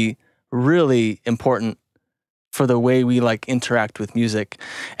to be really important for the way we like interact with music.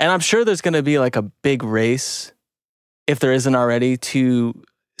 And I'm sure there's going to be like a big race, if there isn't already, to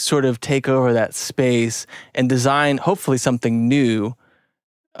sort of take over that space and design hopefully something new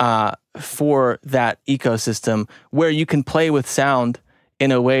for that ecosystem where you can play with sound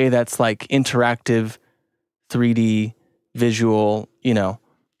in a way that's like interactive, 3D, visual, you know.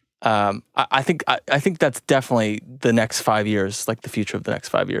 I think that's definitely the next 5 years, like the future of the next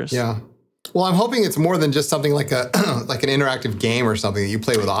 5 years. Yeah. Well, I'm hoping it's more than just something like a like an interactive game or something that you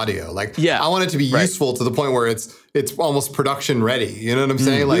play with audio. Like, I want it to be useful to the point where it's almost production ready. You know what I'm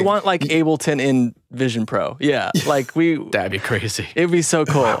saying? Like, we want like Ableton in Vision Pro. Yeah, like that'd be crazy. It'd be so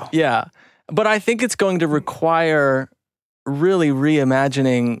cool. Wow. Yeah, but I think it's going to require really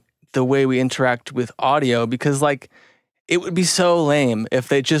reimagining the way we interact with audio, because like it would be so lame if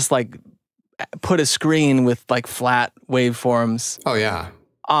they just like put a screen with like flat waveforms. Oh yeah.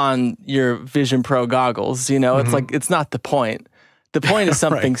 On your Vision Pro goggles, you know, it's like, it's not the point. The point is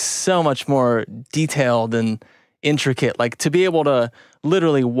something so much more detailed and intricate, like to be able to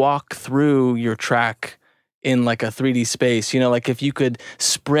literally walk through your track in like a 3D space, you know, like if you could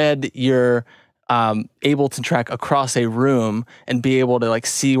spread your Ableton track across a room and be able to like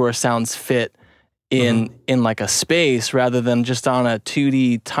see where sounds fit in like a space rather than just on a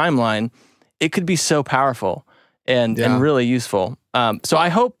 2D timeline, it could be so powerful and really useful. So I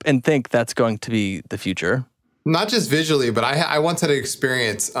hope and think that's going to be the future. Not just visually, but I once had an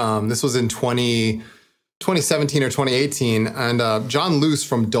experience. This was in 2017 or 2018, and John Luce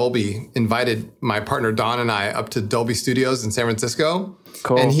from Dolby invited my partner Don and I up to Dolby Studios in San Francisco.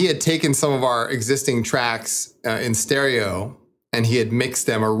 Cool. And he had taken some of our existing tracks in stereo, and he had mixed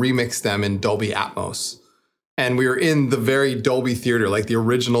them or remixed them in Dolby Atmos. And we were in the very Dolby theater, like the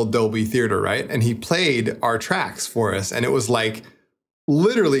original Dolby theater, right? And he played our tracks for us, and it was like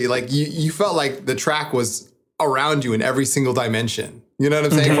literally like you felt like the track was around you in every single dimension. You know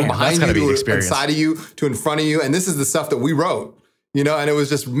what I'm saying? From behind you to inside of you to in front of you. And this is the stuff that we wrote, you know, and it was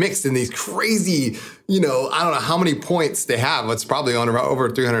just mixed in these crazy, you know, I don't know how many points they have. It's probably on around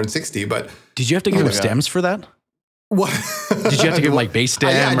over 360, but. Did you have to give him stems for that? What? Did you have to give him like bass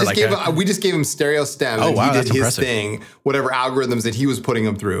stem? We just gave him stereo stems. Oh, wow, and he that's did his impressive. thing, whatever algorithms that he was putting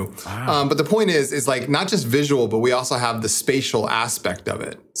them through. Wow. But the point is like not just visual, but we also have the spatial aspect of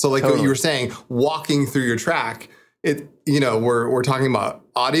it. So like what you were saying, walking through your track, you know, we're talking about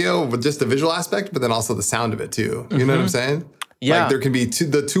audio with just the visual aspect, but then also the sound of it too. You know what I'm saying? Yeah. Like there can be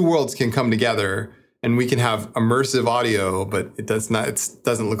the two worlds can come together, and we can have immersive audio, but it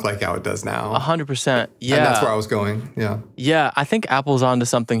doesn't look like how it does now. 100%. Yeah. And that's where I was going. Yeah. Yeah, I think Apple's onto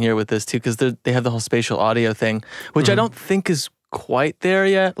something here with this too, because they have the whole spatial audio thing, which I don't think is quite there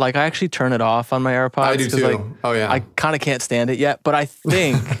yet. Like I actually turn it off on my AirPods. I do too. Like, oh yeah. I kind of can't stand it yet, but I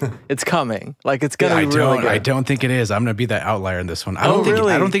think it's coming. Like it's gonna be really good. I don't think it is. I'm gonna be that outlier in this one. I don't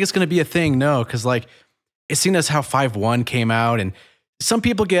think it's gonna be a thing. No, because like it's seen as how 5.1 came out, and some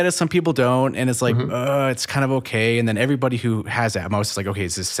people get it, some people don't, and it's like it's kind of okay. And then everybody who has Atmos is like, okay,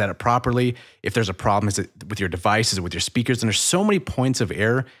 is this set up properly? If there's a problem, is it with your device? Is it with your speakers? And there's so many points of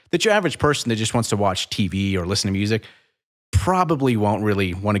error that your average person that just wants to watch TV or listen to music probably won't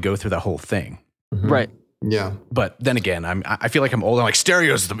really want to go through that whole thing. Right. Yeah. But then again, I feel like I'm old. I'm like,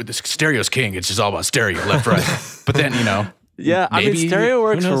 stereo's king. It's just all about stereo, left, right. But then, you know. Yeah, I mean, stereo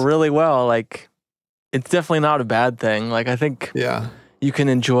works really well. Like, it's definitely not a bad thing. Like, I think you can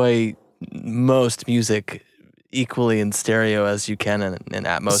enjoy most music equally in stereo as you can in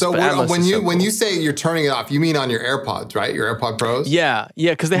Atmos. So when you say you're turning it off, you mean on your AirPods, right? Your AirPod Pros? Yeah,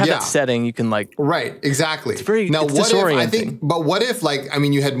 because they have that setting. You can like exactly. It's very now. It's disorienting. What if like I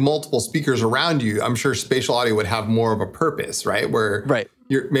mean you had multiple speakers around you? I'm sure spatial audio would have more of a purpose, right? Where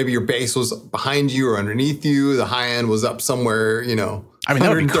maybe your bass was behind you or underneath you, the high end was up somewhere, you know. I mean,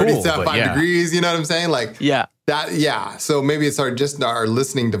 that would be cool, 135 degrees. You know what I'm saying? Like So maybe it's our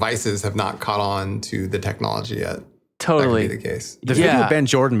listening devices have not caught on to the technology yet. Totally. That could be the case. The video Ben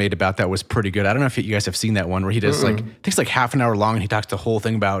Jordan made about that was pretty good. I don't know if you guys have seen that one where he does takes like half an hour long and he talks the whole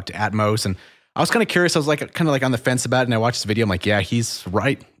thing about Atmos. And I was kind of curious. I was like kind of like on the fence about it. And I watched the video. I'm like, yeah, he's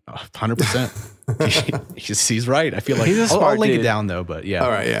right. 100%. He's right. I feel like he's a smart I'll link dude. it down though, but yeah. All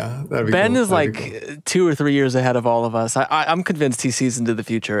right, yeah. That'd be Ben cool. is like 2 or 3 years ahead of all of us. I'm convinced he sees into the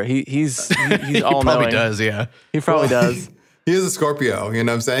future. He's he all probably knowing. does, yeah. He probably does. He is a Scorpio, you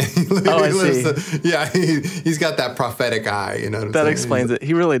know what I'm saying? I see. He's got that prophetic eye, you know what I'm saying? That explains it.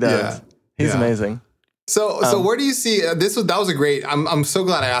 He really does. He's amazing. So where do you see that was a great I'm so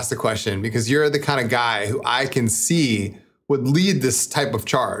glad I asked the question because you're the kind of guy who I can see would lead this type of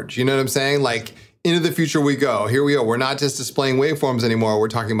charge. You know what I'm saying? Like into the future we go. Here we are. We're not just displaying waveforms anymore. We're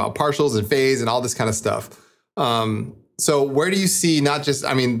talking about partials and phase and all this kind of stuff. So where do you see not just,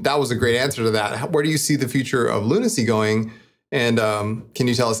 I mean, that was a great answer to that. Where do you see the future of Lunacy going? And can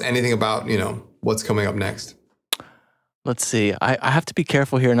you tell us anything about, you know, what's coming up next? Let's see. I have to be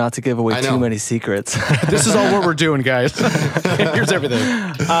careful here not to give away too many secrets. This is all what we're doing, guys. Here's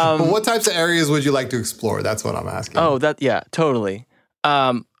everything. But what types of areas would you like to explore? That's what I'm asking. Oh, totally.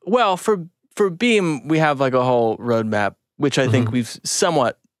 Well, for Beam, we have like a whole roadmap, which I think we've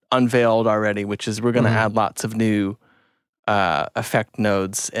somewhat unveiled already, which is we're going to add lots of new effect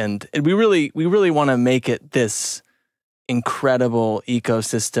nodes, and we really want to make it this incredible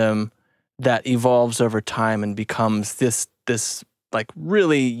ecosystem that evolves over time and becomes this like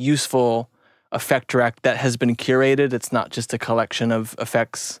really useful effect track that has been curated. It's not just a collection of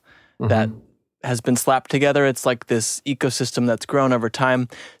effects that has been slapped together. It's like this ecosystem that's grown over time,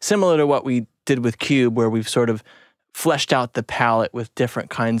 similar to what we did with Cube, where we've sort of fleshed out the palette with different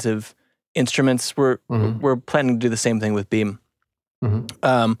kinds of instruments. We're planning to do the same thing with Beam.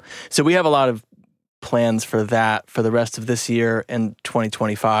 So we have a lot of plans for that for the rest of this year and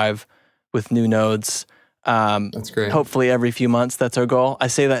 2025 with new nodes. That's great. Hopefully every few months, that's our goal. I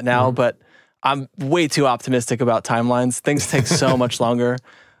say that now, but I'm way too optimistic about timelines. Things take so much longer.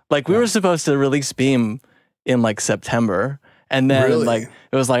 Like we were supposed to release Beam in like September, and then like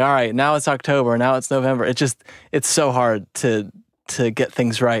it was like, all right, now it's October, now it's November. It's so hard to get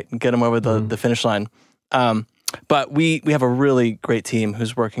things right and get them over the finish line. But we have a really great team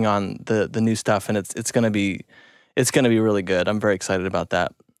who's working on the new stuff, and it's gonna be really good. I'm very excited about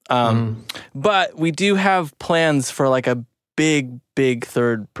that. But we do have plans for like a big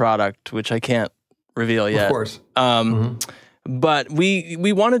third product, which I can't reveal yet. Of course. But we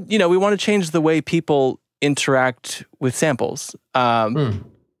want to change the way people interact with samples,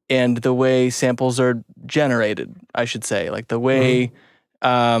 and the way samples are generated, I should say, like the way.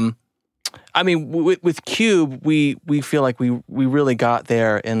 I mean, with Cube, we feel like we really got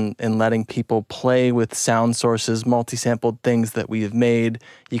there in letting people play with sound sources, multi-sampled things that we have made.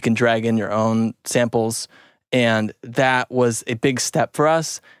 You can drag in your own samples, and that was a big step for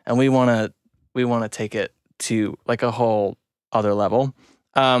us. And we want to take it to like a whole other level.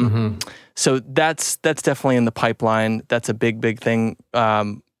 So that's definitely in the pipeline. That's a big thing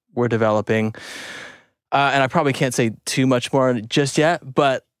we're developing. And I probably can't say too much more just yet,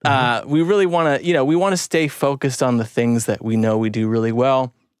 but we really want to, we want to stay focused on the things that we know we do really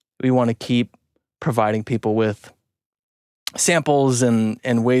well. We want to keep providing people with samples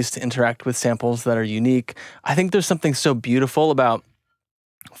and ways to interact with samples that are unique. I think there's something so beautiful about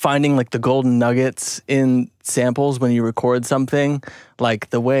finding like the golden nuggets in samples when you record something. Like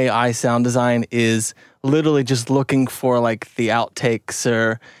the way I sound design is literally just looking for like the outtakes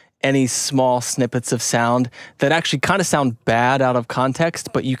or any small snippets of sound that actually kind of sound bad out of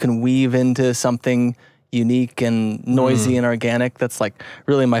context, but you can weave into something unique and noisy and organic. That's like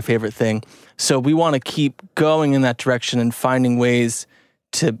really my favorite thing. So we want to keep going in that direction and finding ways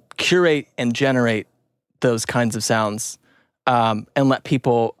to curate and generate those kinds of sounds, and let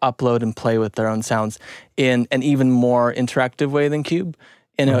people upload and play with their own sounds in an even more interactive way than Cube,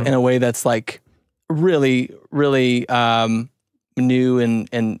 in a way that's like really new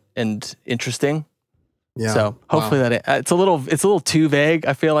and interesting. Yeah. So hopefully that it's a little too vague.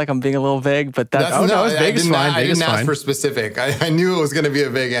 I feel like I'm being a little vague, but that's vague is fine. I didn't ask for specific. I knew it was going to be a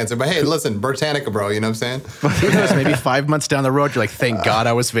vague answer, but hey, listen, Britannica, bro. You know what I'm saying? Who knows? Maybe 5 months down the road, you're like, thank God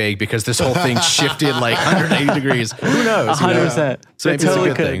I was vague because this whole thing shifted like 180 degrees. Who knows? 100%. So maybe it's a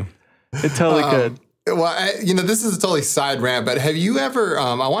good thing. It totally could. Well, this is a totally side rant, but have you ever?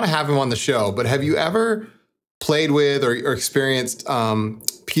 I want to have him on the show, but have you ever played with or experienced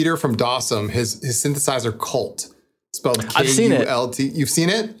Peter from Dawson, his synthesizer Cult, spelled K-U-L-T? I've seen it. You've seen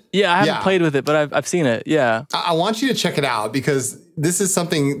it? Yeah, I haven't played with it, but I've seen it. Yeah. I want you to check it out because this is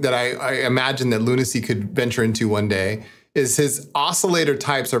something that I imagine that Lunacy could venture into one day. Is his oscillator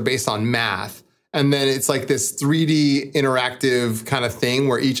types are based on math. And then it's like this 3D interactive kind of thing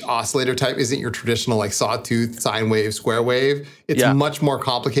where each oscillator type isn't your traditional like sawtooth, sine wave, square wave. It's much more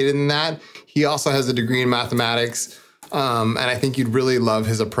complicated than that. He also has a degree in mathematics. And I think you'd really love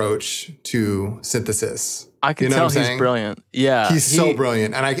his approach to synthesis. I can tell he's brilliant. Yeah. He's so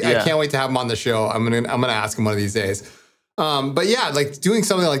brilliant. And I can't wait to have him on the show. I'm gonna ask him one of these days. But yeah, like doing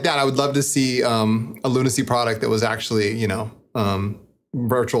something like that, I would love to see a Lunacy product that was actually,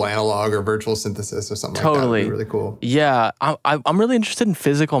 virtual analog or virtual synthesis or something like that. Would be really cool. Yeah. I'm really interested in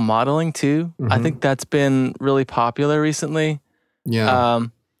physical modeling too. I think that's been really popular recently. Yeah.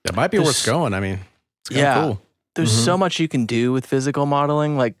 That might be where it's going. I mean, it's kind of cool. There's so much you can do with physical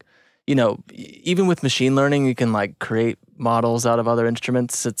modeling. Like, even with machine learning, you can like create models out of other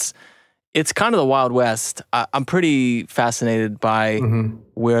instruments. It's kind of the Wild West. I'm pretty fascinated by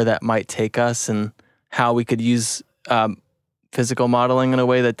where that might take us and how we could use physical modeling in a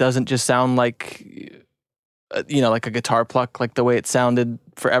way that doesn't just sound like, like a guitar pluck, like the way it sounded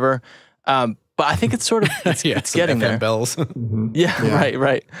forever. But I think it's sort of, it's getting there. Bells.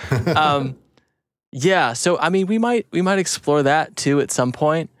 Right. So I mean, we might explore that too at some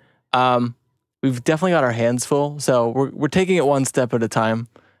point. We've definitely got our hands full, so we're taking it one step at a time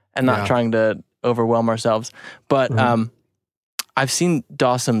and not trying to overwhelm ourselves. But I've seen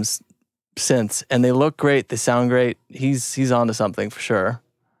Dawson's synths, and they look great. They sound great. He's onto something for sure.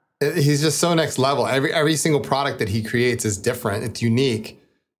 He's just so next level. Every single product that he creates is different. It's unique.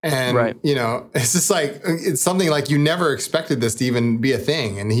 And, it's just like, it's something like you never expected this to even be a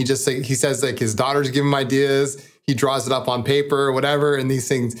thing. And he says like his daughters give him ideas. he draws it up on paper or whatever, and these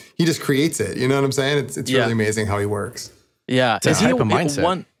things, he just creates it. You know what I'm saying? It's really amazing how he works. Yeah. It's a type of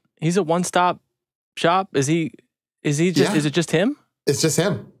mindset. He's a one-stop shop? Is it just him? It's just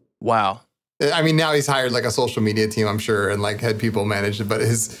him. Wow. I mean, now he's hired like a social media team, I'm sure, and like had people manage it, but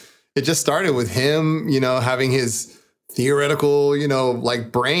it just started with him, you know, having his theoretical, you know,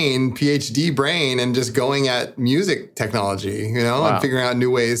 like PhD brain, and just going at music technology, you know, and figuring out new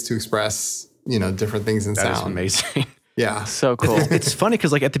ways to express, you know, different things in sound. That is amazing. Yeah. So cool. It's funny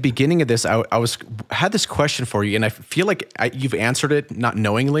because like at the beginning of this, I had this question for you, and I feel like you've answered it not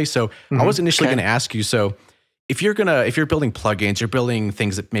knowingly. So I was initially going to ask you, so if you're building plugins, you're building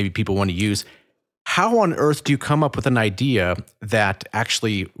things that maybe people want to use, how on earth do you come up with an idea that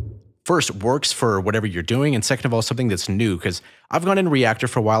actually first works for whatever you're doing, and second of all, something that's new? Because I've gone in Reactor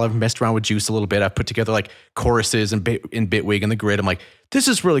for a while, I've messed around with Juice a little bit, I've put together like choruses in Bitwig and the grid. I'm like, this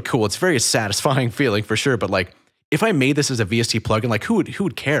is really cool. It's a very satisfying feeling for sure. But like, if I made this as a VST plugin, like who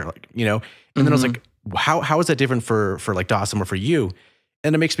would care? Like, you know? And then I was like, how is that different for like Dawson or for you?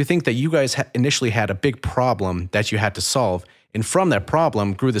 And it makes me think that you guys initially had a big problem that you had to solve. And from that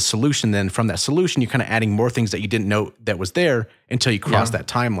problem grew the solution. Then from that solution, you're kind of adding more things that you didn't know that was there until you crossed that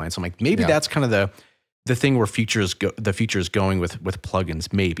timeline. So I'm like, maybe that's kind of the thing where the future is going with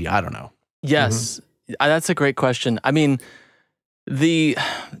plugins. Maybe, I don't know. Yes, that's a great question. I mean, the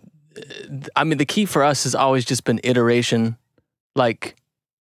key for us has always just been iteration. Like,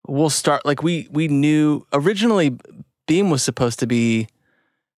 we'll start, like we knew originally Beam was supposed to be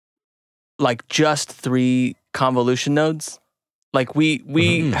like just 3 convolution nodes. Like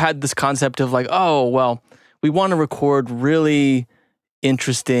we had this concept of like, oh, well, we want to record really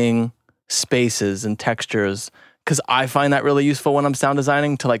interesting spaces and textures, because I find that really useful when I'm sound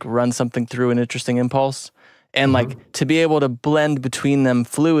designing, to like run something through an interesting impulse. And like to be able to blend between them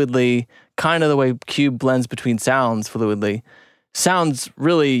fluidly, kind of the way Cube blends between sounds fluidly, sounds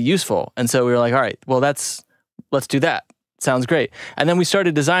really useful. And so we were like, all right, well, let's do that. Sounds great. And then we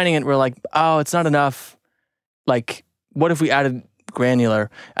started designing it, and we're like, oh, it's not enough. Like, what if we added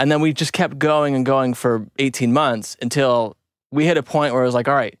granular? And then we just kept going and going for 18 months until we hit a point where it was like,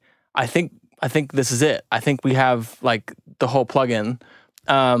 all right, I think this is it. I think we have like the whole plugin.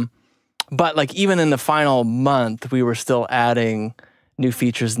 But like even in the final month, we were still adding new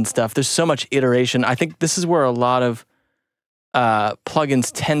features and stuff. There's so much iteration. I think this is where a lot of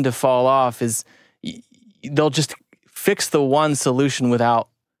plugins tend to fall off, is they'll just fix the one solution without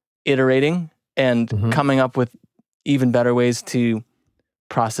iterating and coming up with even better ways to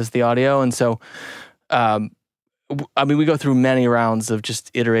process the audio. And so, I mean, we go through many rounds of just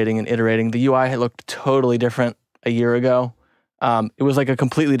iterating and iterating. The UI had looked totally different a year ago. It was like a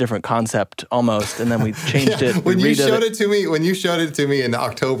completely different concept almost, and then we changed it. When you showed it to me in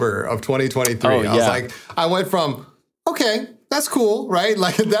October of 2023, I was like, I went from, okay, that's cool, right?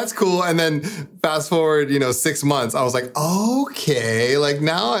 Like, that's cool. And then fast forward, 6 months, I was like, okay, like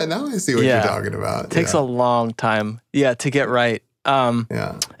now I see what you're talking about. It takes a long time, to get right.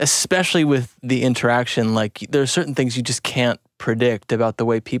 Especially with the interaction, like there are certain things you just can't predict about the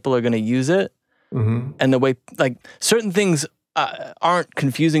way people are going to use it. And the way, like, certain things aren't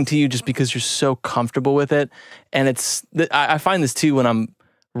confusing to you just because you're so comfortable with it. And I find this too when I'm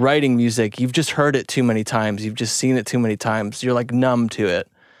writing music. You've just heard it too many times. You've just seen it too many times. You're like numb to it.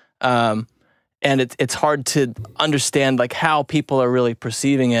 And it's hard to understand like how people are really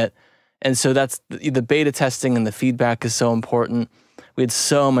perceiving it. And so that's the beta testing, and the feedback is so important. We had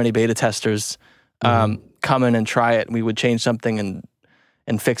so many beta testers come in and try it. We would change something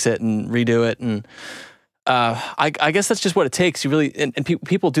and fix it and redo it. And I guess that's just what it takes. You really, and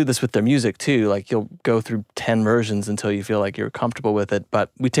people do this with their music too. Like you'll go through 10 versions until you feel like you're comfortable with it.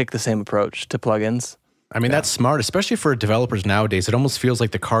 But we take the same approach to plugins. I mean, that's smart, especially for developers nowadays. It almost feels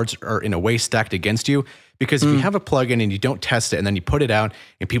like the cards are in a way stacked against you, because if you have a plugin and you don't test it and then you put it out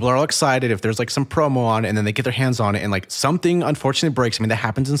and people are all excited if there's like some promo on it, and then they get their hands on it and like something unfortunately breaks. I mean, that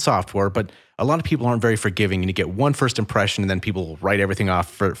happens in software, but a lot of people aren't very forgiving, and you get one first impression and then people write everything off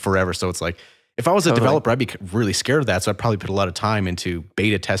for forever. So it's like, if I was a developer, I'd be really scared of that. So I'd probably put a lot of time into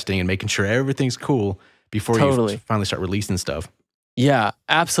beta testing and making sure everything's cool before you finally start releasing stuff. Yeah,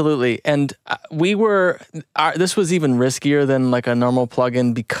 absolutely. And this was even riskier than like a normal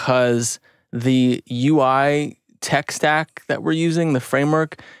plugin, because the UI tech stack that we're using, the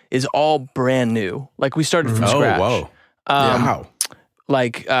framework, is all brand new. Like we started from scratch. Oh, whoa. Wow.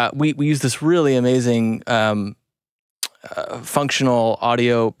 Like we use this really amazing functional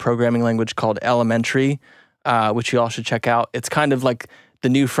audio programming language called Elementary, which you all should check out. It's kind of like the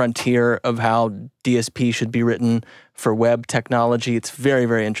new frontier of how DSP should be written for web technology. It's very,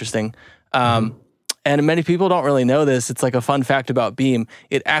 very interesting. and many people don't really know this. It's like a fun fact about Beam.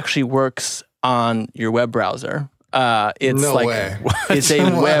 It actually works on your web browser. It's no like way. It's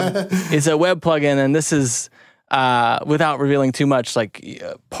a web plugin, and this is without revealing too much, like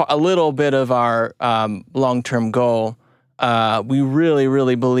a little bit of our long-term goal. We really,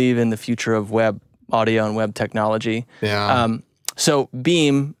 really believe in the future of web audio and web technology. Yeah. So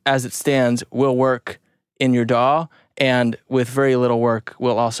Beam, as it stands, will work in your DAW, and with very little work,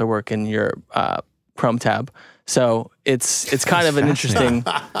 will also work in your Chrome tab. So it's kind of an interesting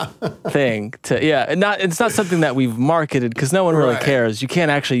thing to it's not something that we've marketed because no one really cares. You can't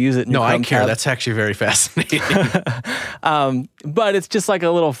actually use it in your Chrome I care. tab. That's actually very fascinating. But it's just like a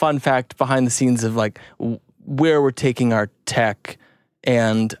little fun fact behind the scenes of like where we're taking our tech,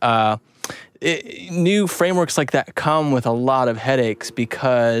 and new frameworks like that come with a lot of headaches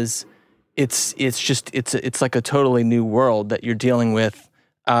because it's like a totally new world that you're dealing with.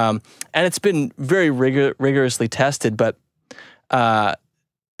 And it's been very rigorously tested, but not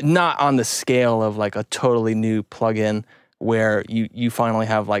on the scale of like a totally new plugin where you finally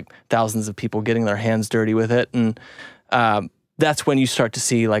have like thousands of people getting their hands dirty with it. And that's when you start to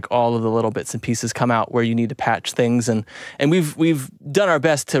see like all of the little bits and pieces come out where you need to patch things. And we've done our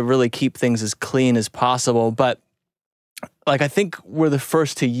best to really keep things as clean as possible. But like I think we're the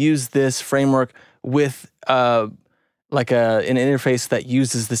first to use this framework with like an interface that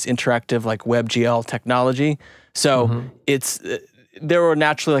uses this interactive like WebGL technology. So there were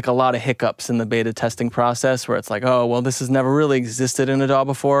naturally like a lot of hiccups in the beta testing process where it's like, oh, well, this has never really existed in a DAW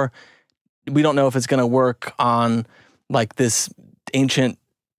before. We don't know if it's going to work on like this ancient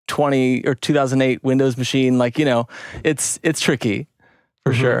 2008 Windows machine. Like, it's tricky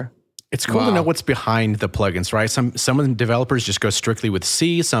for sure. It's cool to know what's behind the plugins, right? Some of the developers just go strictly with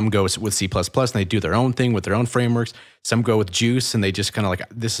C. Some go with C++ and they do their own thing with their own frameworks. Some go with Juice and they just kind of like,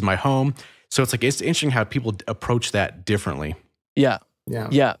 this is my home. So it's like, it's interesting how people approach that differently. Yeah,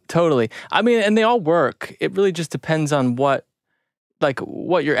 totally. I mean, and they all work. It really just depends on what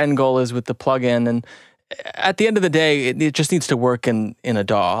your end goal is with the plugin. And at the end of the day, it just needs to work in a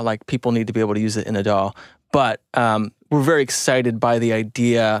DAW. Like people need to be able to use it in a DAW. But we're very excited by the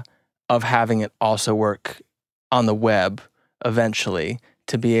idea of having it also work on the web eventually,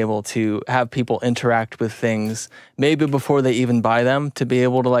 to be able to have people interact with things maybe before they even buy them, to be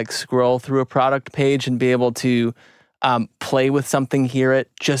able to like scroll through a product page and be able to play with something, hear it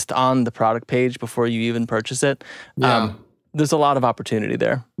just on the product page before you even purchase it. There's a lot of opportunity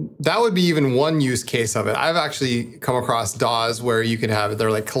there. That would be even one use case of it. I've actually come across DAWs where you can have, they're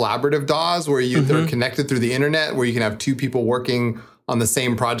like collaborative DAWs where they're connected through the internet, where you can have two people working on the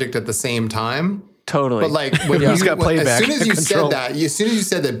same project at the same time. Totally. But like when as soon as you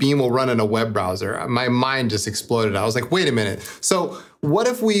said that Beam will run in a web browser, my mind just exploded. I was like, wait a minute. So what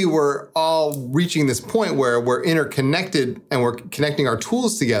if we were all reaching this point where we're interconnected and we're connecting our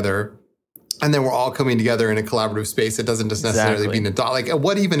tools together, and then we're all coming together in a collaborative space that doesn't just necessarily be in a DAW? Like,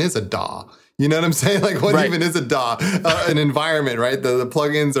 what even is a DAW? You know what I'm saying? Like, what even is a DAW? An environment, right? The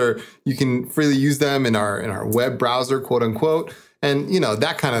plugins you can freely use them in our web browser, quote unquote. And,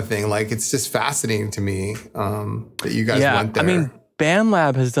 that kind of thing. Like, it's just fascinating to me that you guys went there. I mean,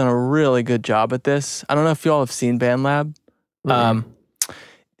 BandLab has done a really good job at this. I don't know if you all have seen BandLab.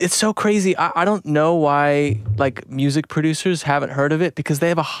 It's so crazy. I don't know why, like, music producers haven't heard of it, because they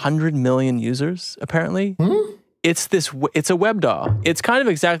have 100 million users, apparently. It's a web DAW. It's kind of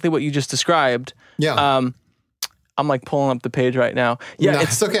exactly what you just described. Yeah. I'm, like, pulling up the page right now. Yeah, no,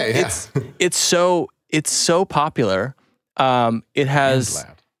 it's okay. Yeah. It's so popular. It has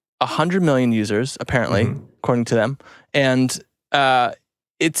 100 million users, apparently, according to them. And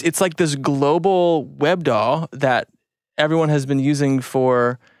it's like this global web DAW that everyone has been using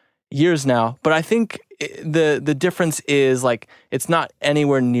for years now. But I think the difference is, like, it's not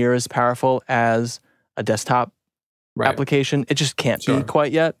anywhere near as powerful as a desktop application. It just can't be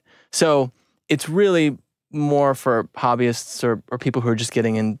quite yet. So it's really more for hobbyists or people who are just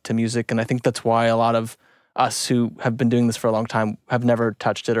getting into music. And I think that's why a lot of us who have been doing this for a long time have never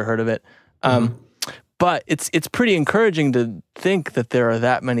touched it or heard of it. But it's pretty encouraging to think that there are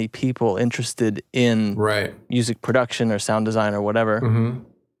that many people interested in music production or sound design or whatever.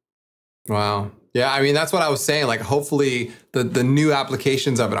 Wow. Yeah, I mean, that's what I was saying. Like, hopefully the new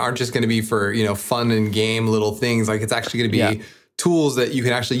applications of it aren't just going to be for, fun and game little things. Like, it's actually going to be tools that you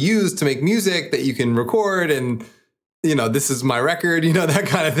can actually use to make music that you can record and, this is my record, that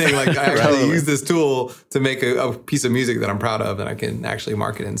kind of thing. Like, I actually use this tool to make a piece of music that I'm proud of and I can actually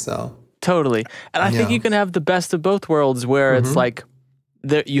market and sell. Totally. And I think you can have the best of both worlds, where it's like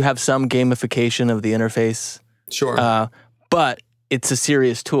you have some gamification of the interface. Sure. But it's a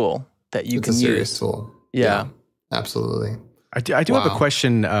serious tool. that you it's can a serious use. tool. Yeah. Absolutely. I do have a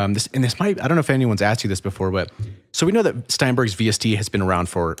question. This might, I don't know if anyone's asked you this before, but so we know that Steinberg's VST has been around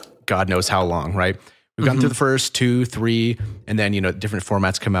for God knows how long, right? We've gone through the first 2, 3, and then, different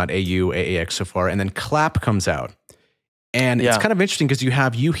formats come out, AU, AAX so far, and then Clap comes out. And it's kind of interesting because you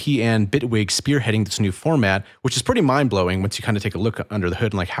have Yuhi and Bitwig spearheading this new format, which is pretty mind-blowing once you kind of take a look under the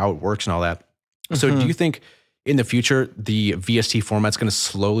hood and like how it works and all that. So do you think in the future, the VST format's going to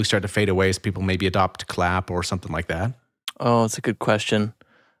slowly start to fade away as people maybe adopt Clap or something like that? Oh, it's a good question.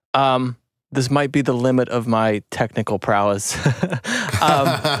 This might be the limit of my technical prowess.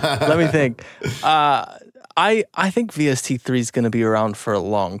 Let me think. I think VST3 is going to be around for a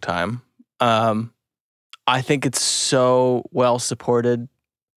long time. I think it's so well supported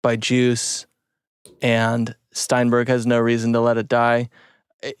by Juice, and Steinberg has no reason to let it die.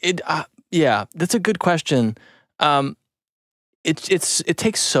 Yeah, that's a good question. It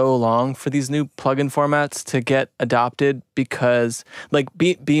takes so long for these new plugin formats to get adopted because like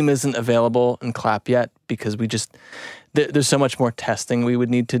Beam isn't available in Clap yet because there's so much more testing we would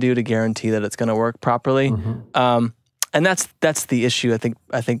need to do to guarantee that it's going to work properly. And that's the issue.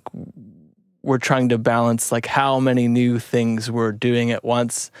 I think we're trying to balance like how many new things we're doing at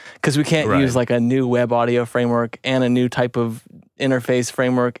once because we can't use like a new web audio framework and a new type of interface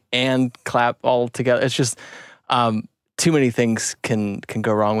framework and Clap all together. It's just too many things can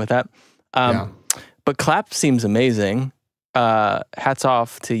go wrong with that. But Clap seems amazing. Hats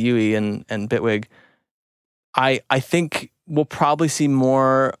off to Yui and Bitwig. I think we'll probably see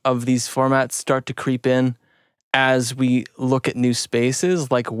more of these formats start to creep in as we look at new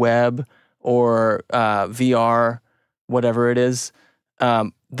spaces like web or VR, whatever it is.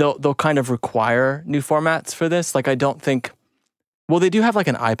 They'll kind of require new formats for this. Like I don't think, well, they do have like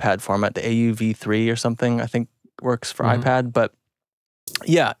an iPad format, the AUV3 or something, I think works for iPad. But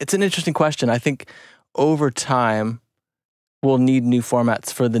yeah, it's an interesting question. I think over time, we'll need new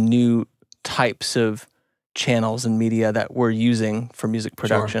formats for the new types of channels and media that we're using for music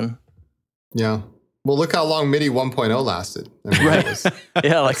production. Yeah. Well, look how long MIDI 1.0 lasted. I mean, right.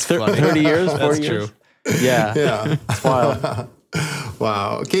 Yeah, like 30 years, 40 years. True. Yeah. Yeah. It's wild.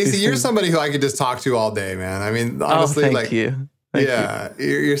 Wow. Casey, you're somebody who I could just talk to all day, man. I mean, honestly, thank you. Thank you.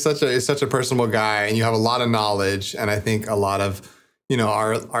 You're such a personable guy and you have a lot of knowledge. And I think a lot of,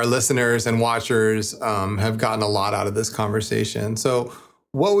 our listeners and watchers have gotten a lot out of this conversation. So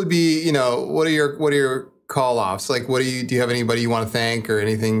what would be, what are your call offs? Like, do you have anybody you want to thank or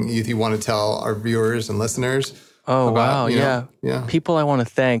anything you want to tell our viewers and listeners? Oh, wow. Yeah. People I want to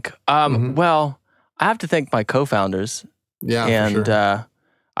thank. Well, I have to thank my co-founders. Yeah. And for sure.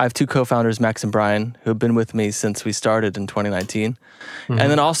 I have 2 co-founders, Max and Brian, who have been with me since we started in 2019. And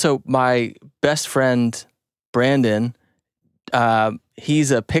then also my best friend, Brandon,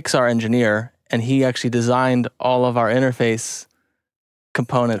 he's a Pixar engineer and he actually designed all of our interface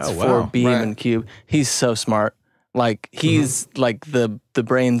components for Beam and Cube. He's so smart. Like he's like the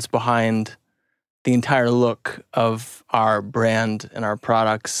brains behind the entire look of our brand and our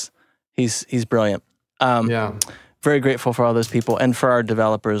products. He's brilliant. Very grateful for all those people and for our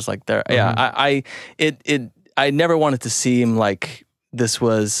developers. Like I never wanted to seem like this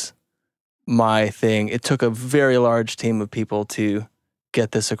was my thing. It took a very large team of people to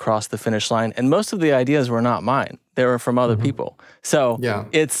get this across the finish line, and most of the ideas were not mine. They were from other people. So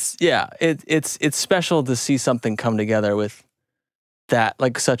it's special to see something come together with that,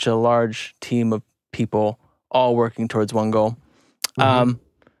 like such a large team of people all working towards one goal.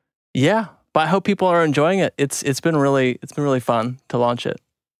 But I hope people are enjoying it. It's been really fun to launch it.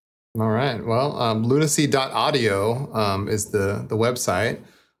 All right. Well, lunacy.audio is the website.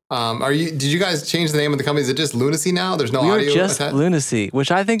 Did you guys change the name of the company? Is it just Lunacy now? There's no audio? We're just Lunacy, which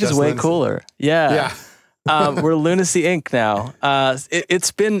I think is way Lunacy. Cooler. Yeah. We're Lunacy Inc. now.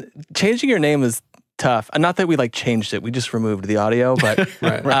 It's been, changing your name is tough. Not that we like changed it. We just removed the audio, but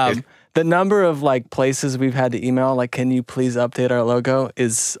the number of like places we've had to email, like, can you please update our logo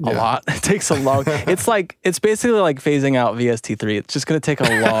is a lot. It takes a long, it's basically like phasing out VST3. It's just going to take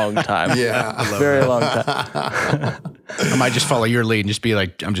a long time. Very long time. I might just follow your lead and just be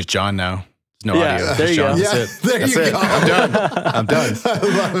like, I'm just John now. No audio. There you go. There you go. I'm done. I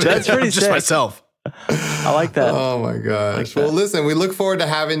love it. That's pretty just sick. Myself. I like that. Oh my gosh. Well, listen, we look forward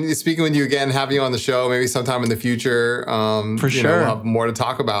to speaking with you again, having you on the show, maybe sometime in the future. For sure. We'll have more to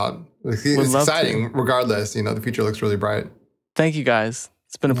talk about. It's exciting regardless. The future looks really bright. Thank you guys.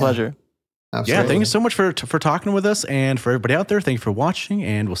 It's been a pleasure. Absolutely. Yeah, thank you so much for talking with us, and for everybody out there, thank you for watching,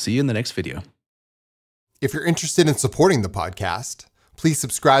 and we'll see you in the next video. If you're interested in supporting the podcast, please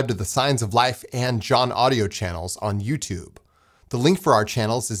subscribe to the S1gns Of L1fe and John Audio channels on YouTube. The link for our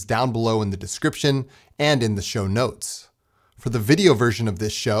channels is down below in the description and in the show notes. For the video version of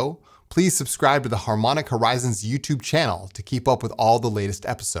this show, please subscribe to the Harmonic Horizons YouTube channel to keep up with all the latest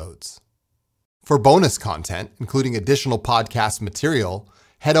episodes. For bonus content, including additional podcast material,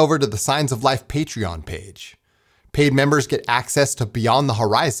 head over to the S1gns Of L1fe Patreon page. Paid members get access to Beyond the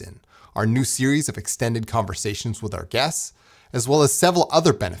Horizon, our new series of extended conversations with our guests, as well as several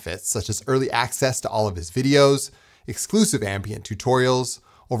other benefits such as early access to all of his videos, exclusive ambient tutorials,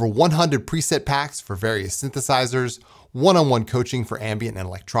 over 100 preset packs for various synthesizers, one-on-one coaching for ambient and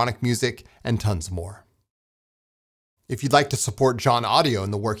electronic music, and tons more. If you'd like to support John Audio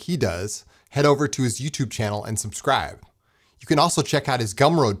and the work he does, head over to his YouTube channel and subscribe. You can also check out his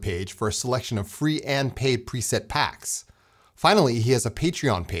Gumroad page for a selection of free and paid preset packs. Finally, he has a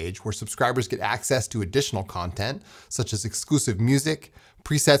Patreon page where subscribers get access to additional content, such as exclusive music,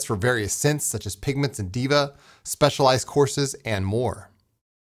 presets for various synths such as Pigments and Diva, specialized courses, and more.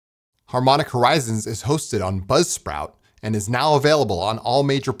 Harmonic Horizons is hosted on Buzzsprout and is now available on all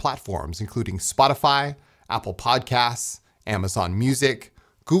major platforms, including Spotify, Apple Podcasts, Amazon Music,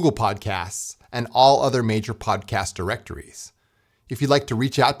 Google Podcasts, and all other major podcast directories. If you'd like to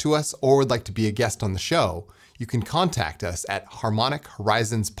reach out to us or would like to be a guest on the show, you can contact us at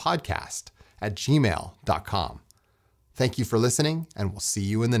harmonichorizonspodcast@gmail.com. Thank you for listening, and we'll see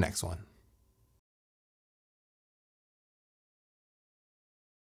you in the next one.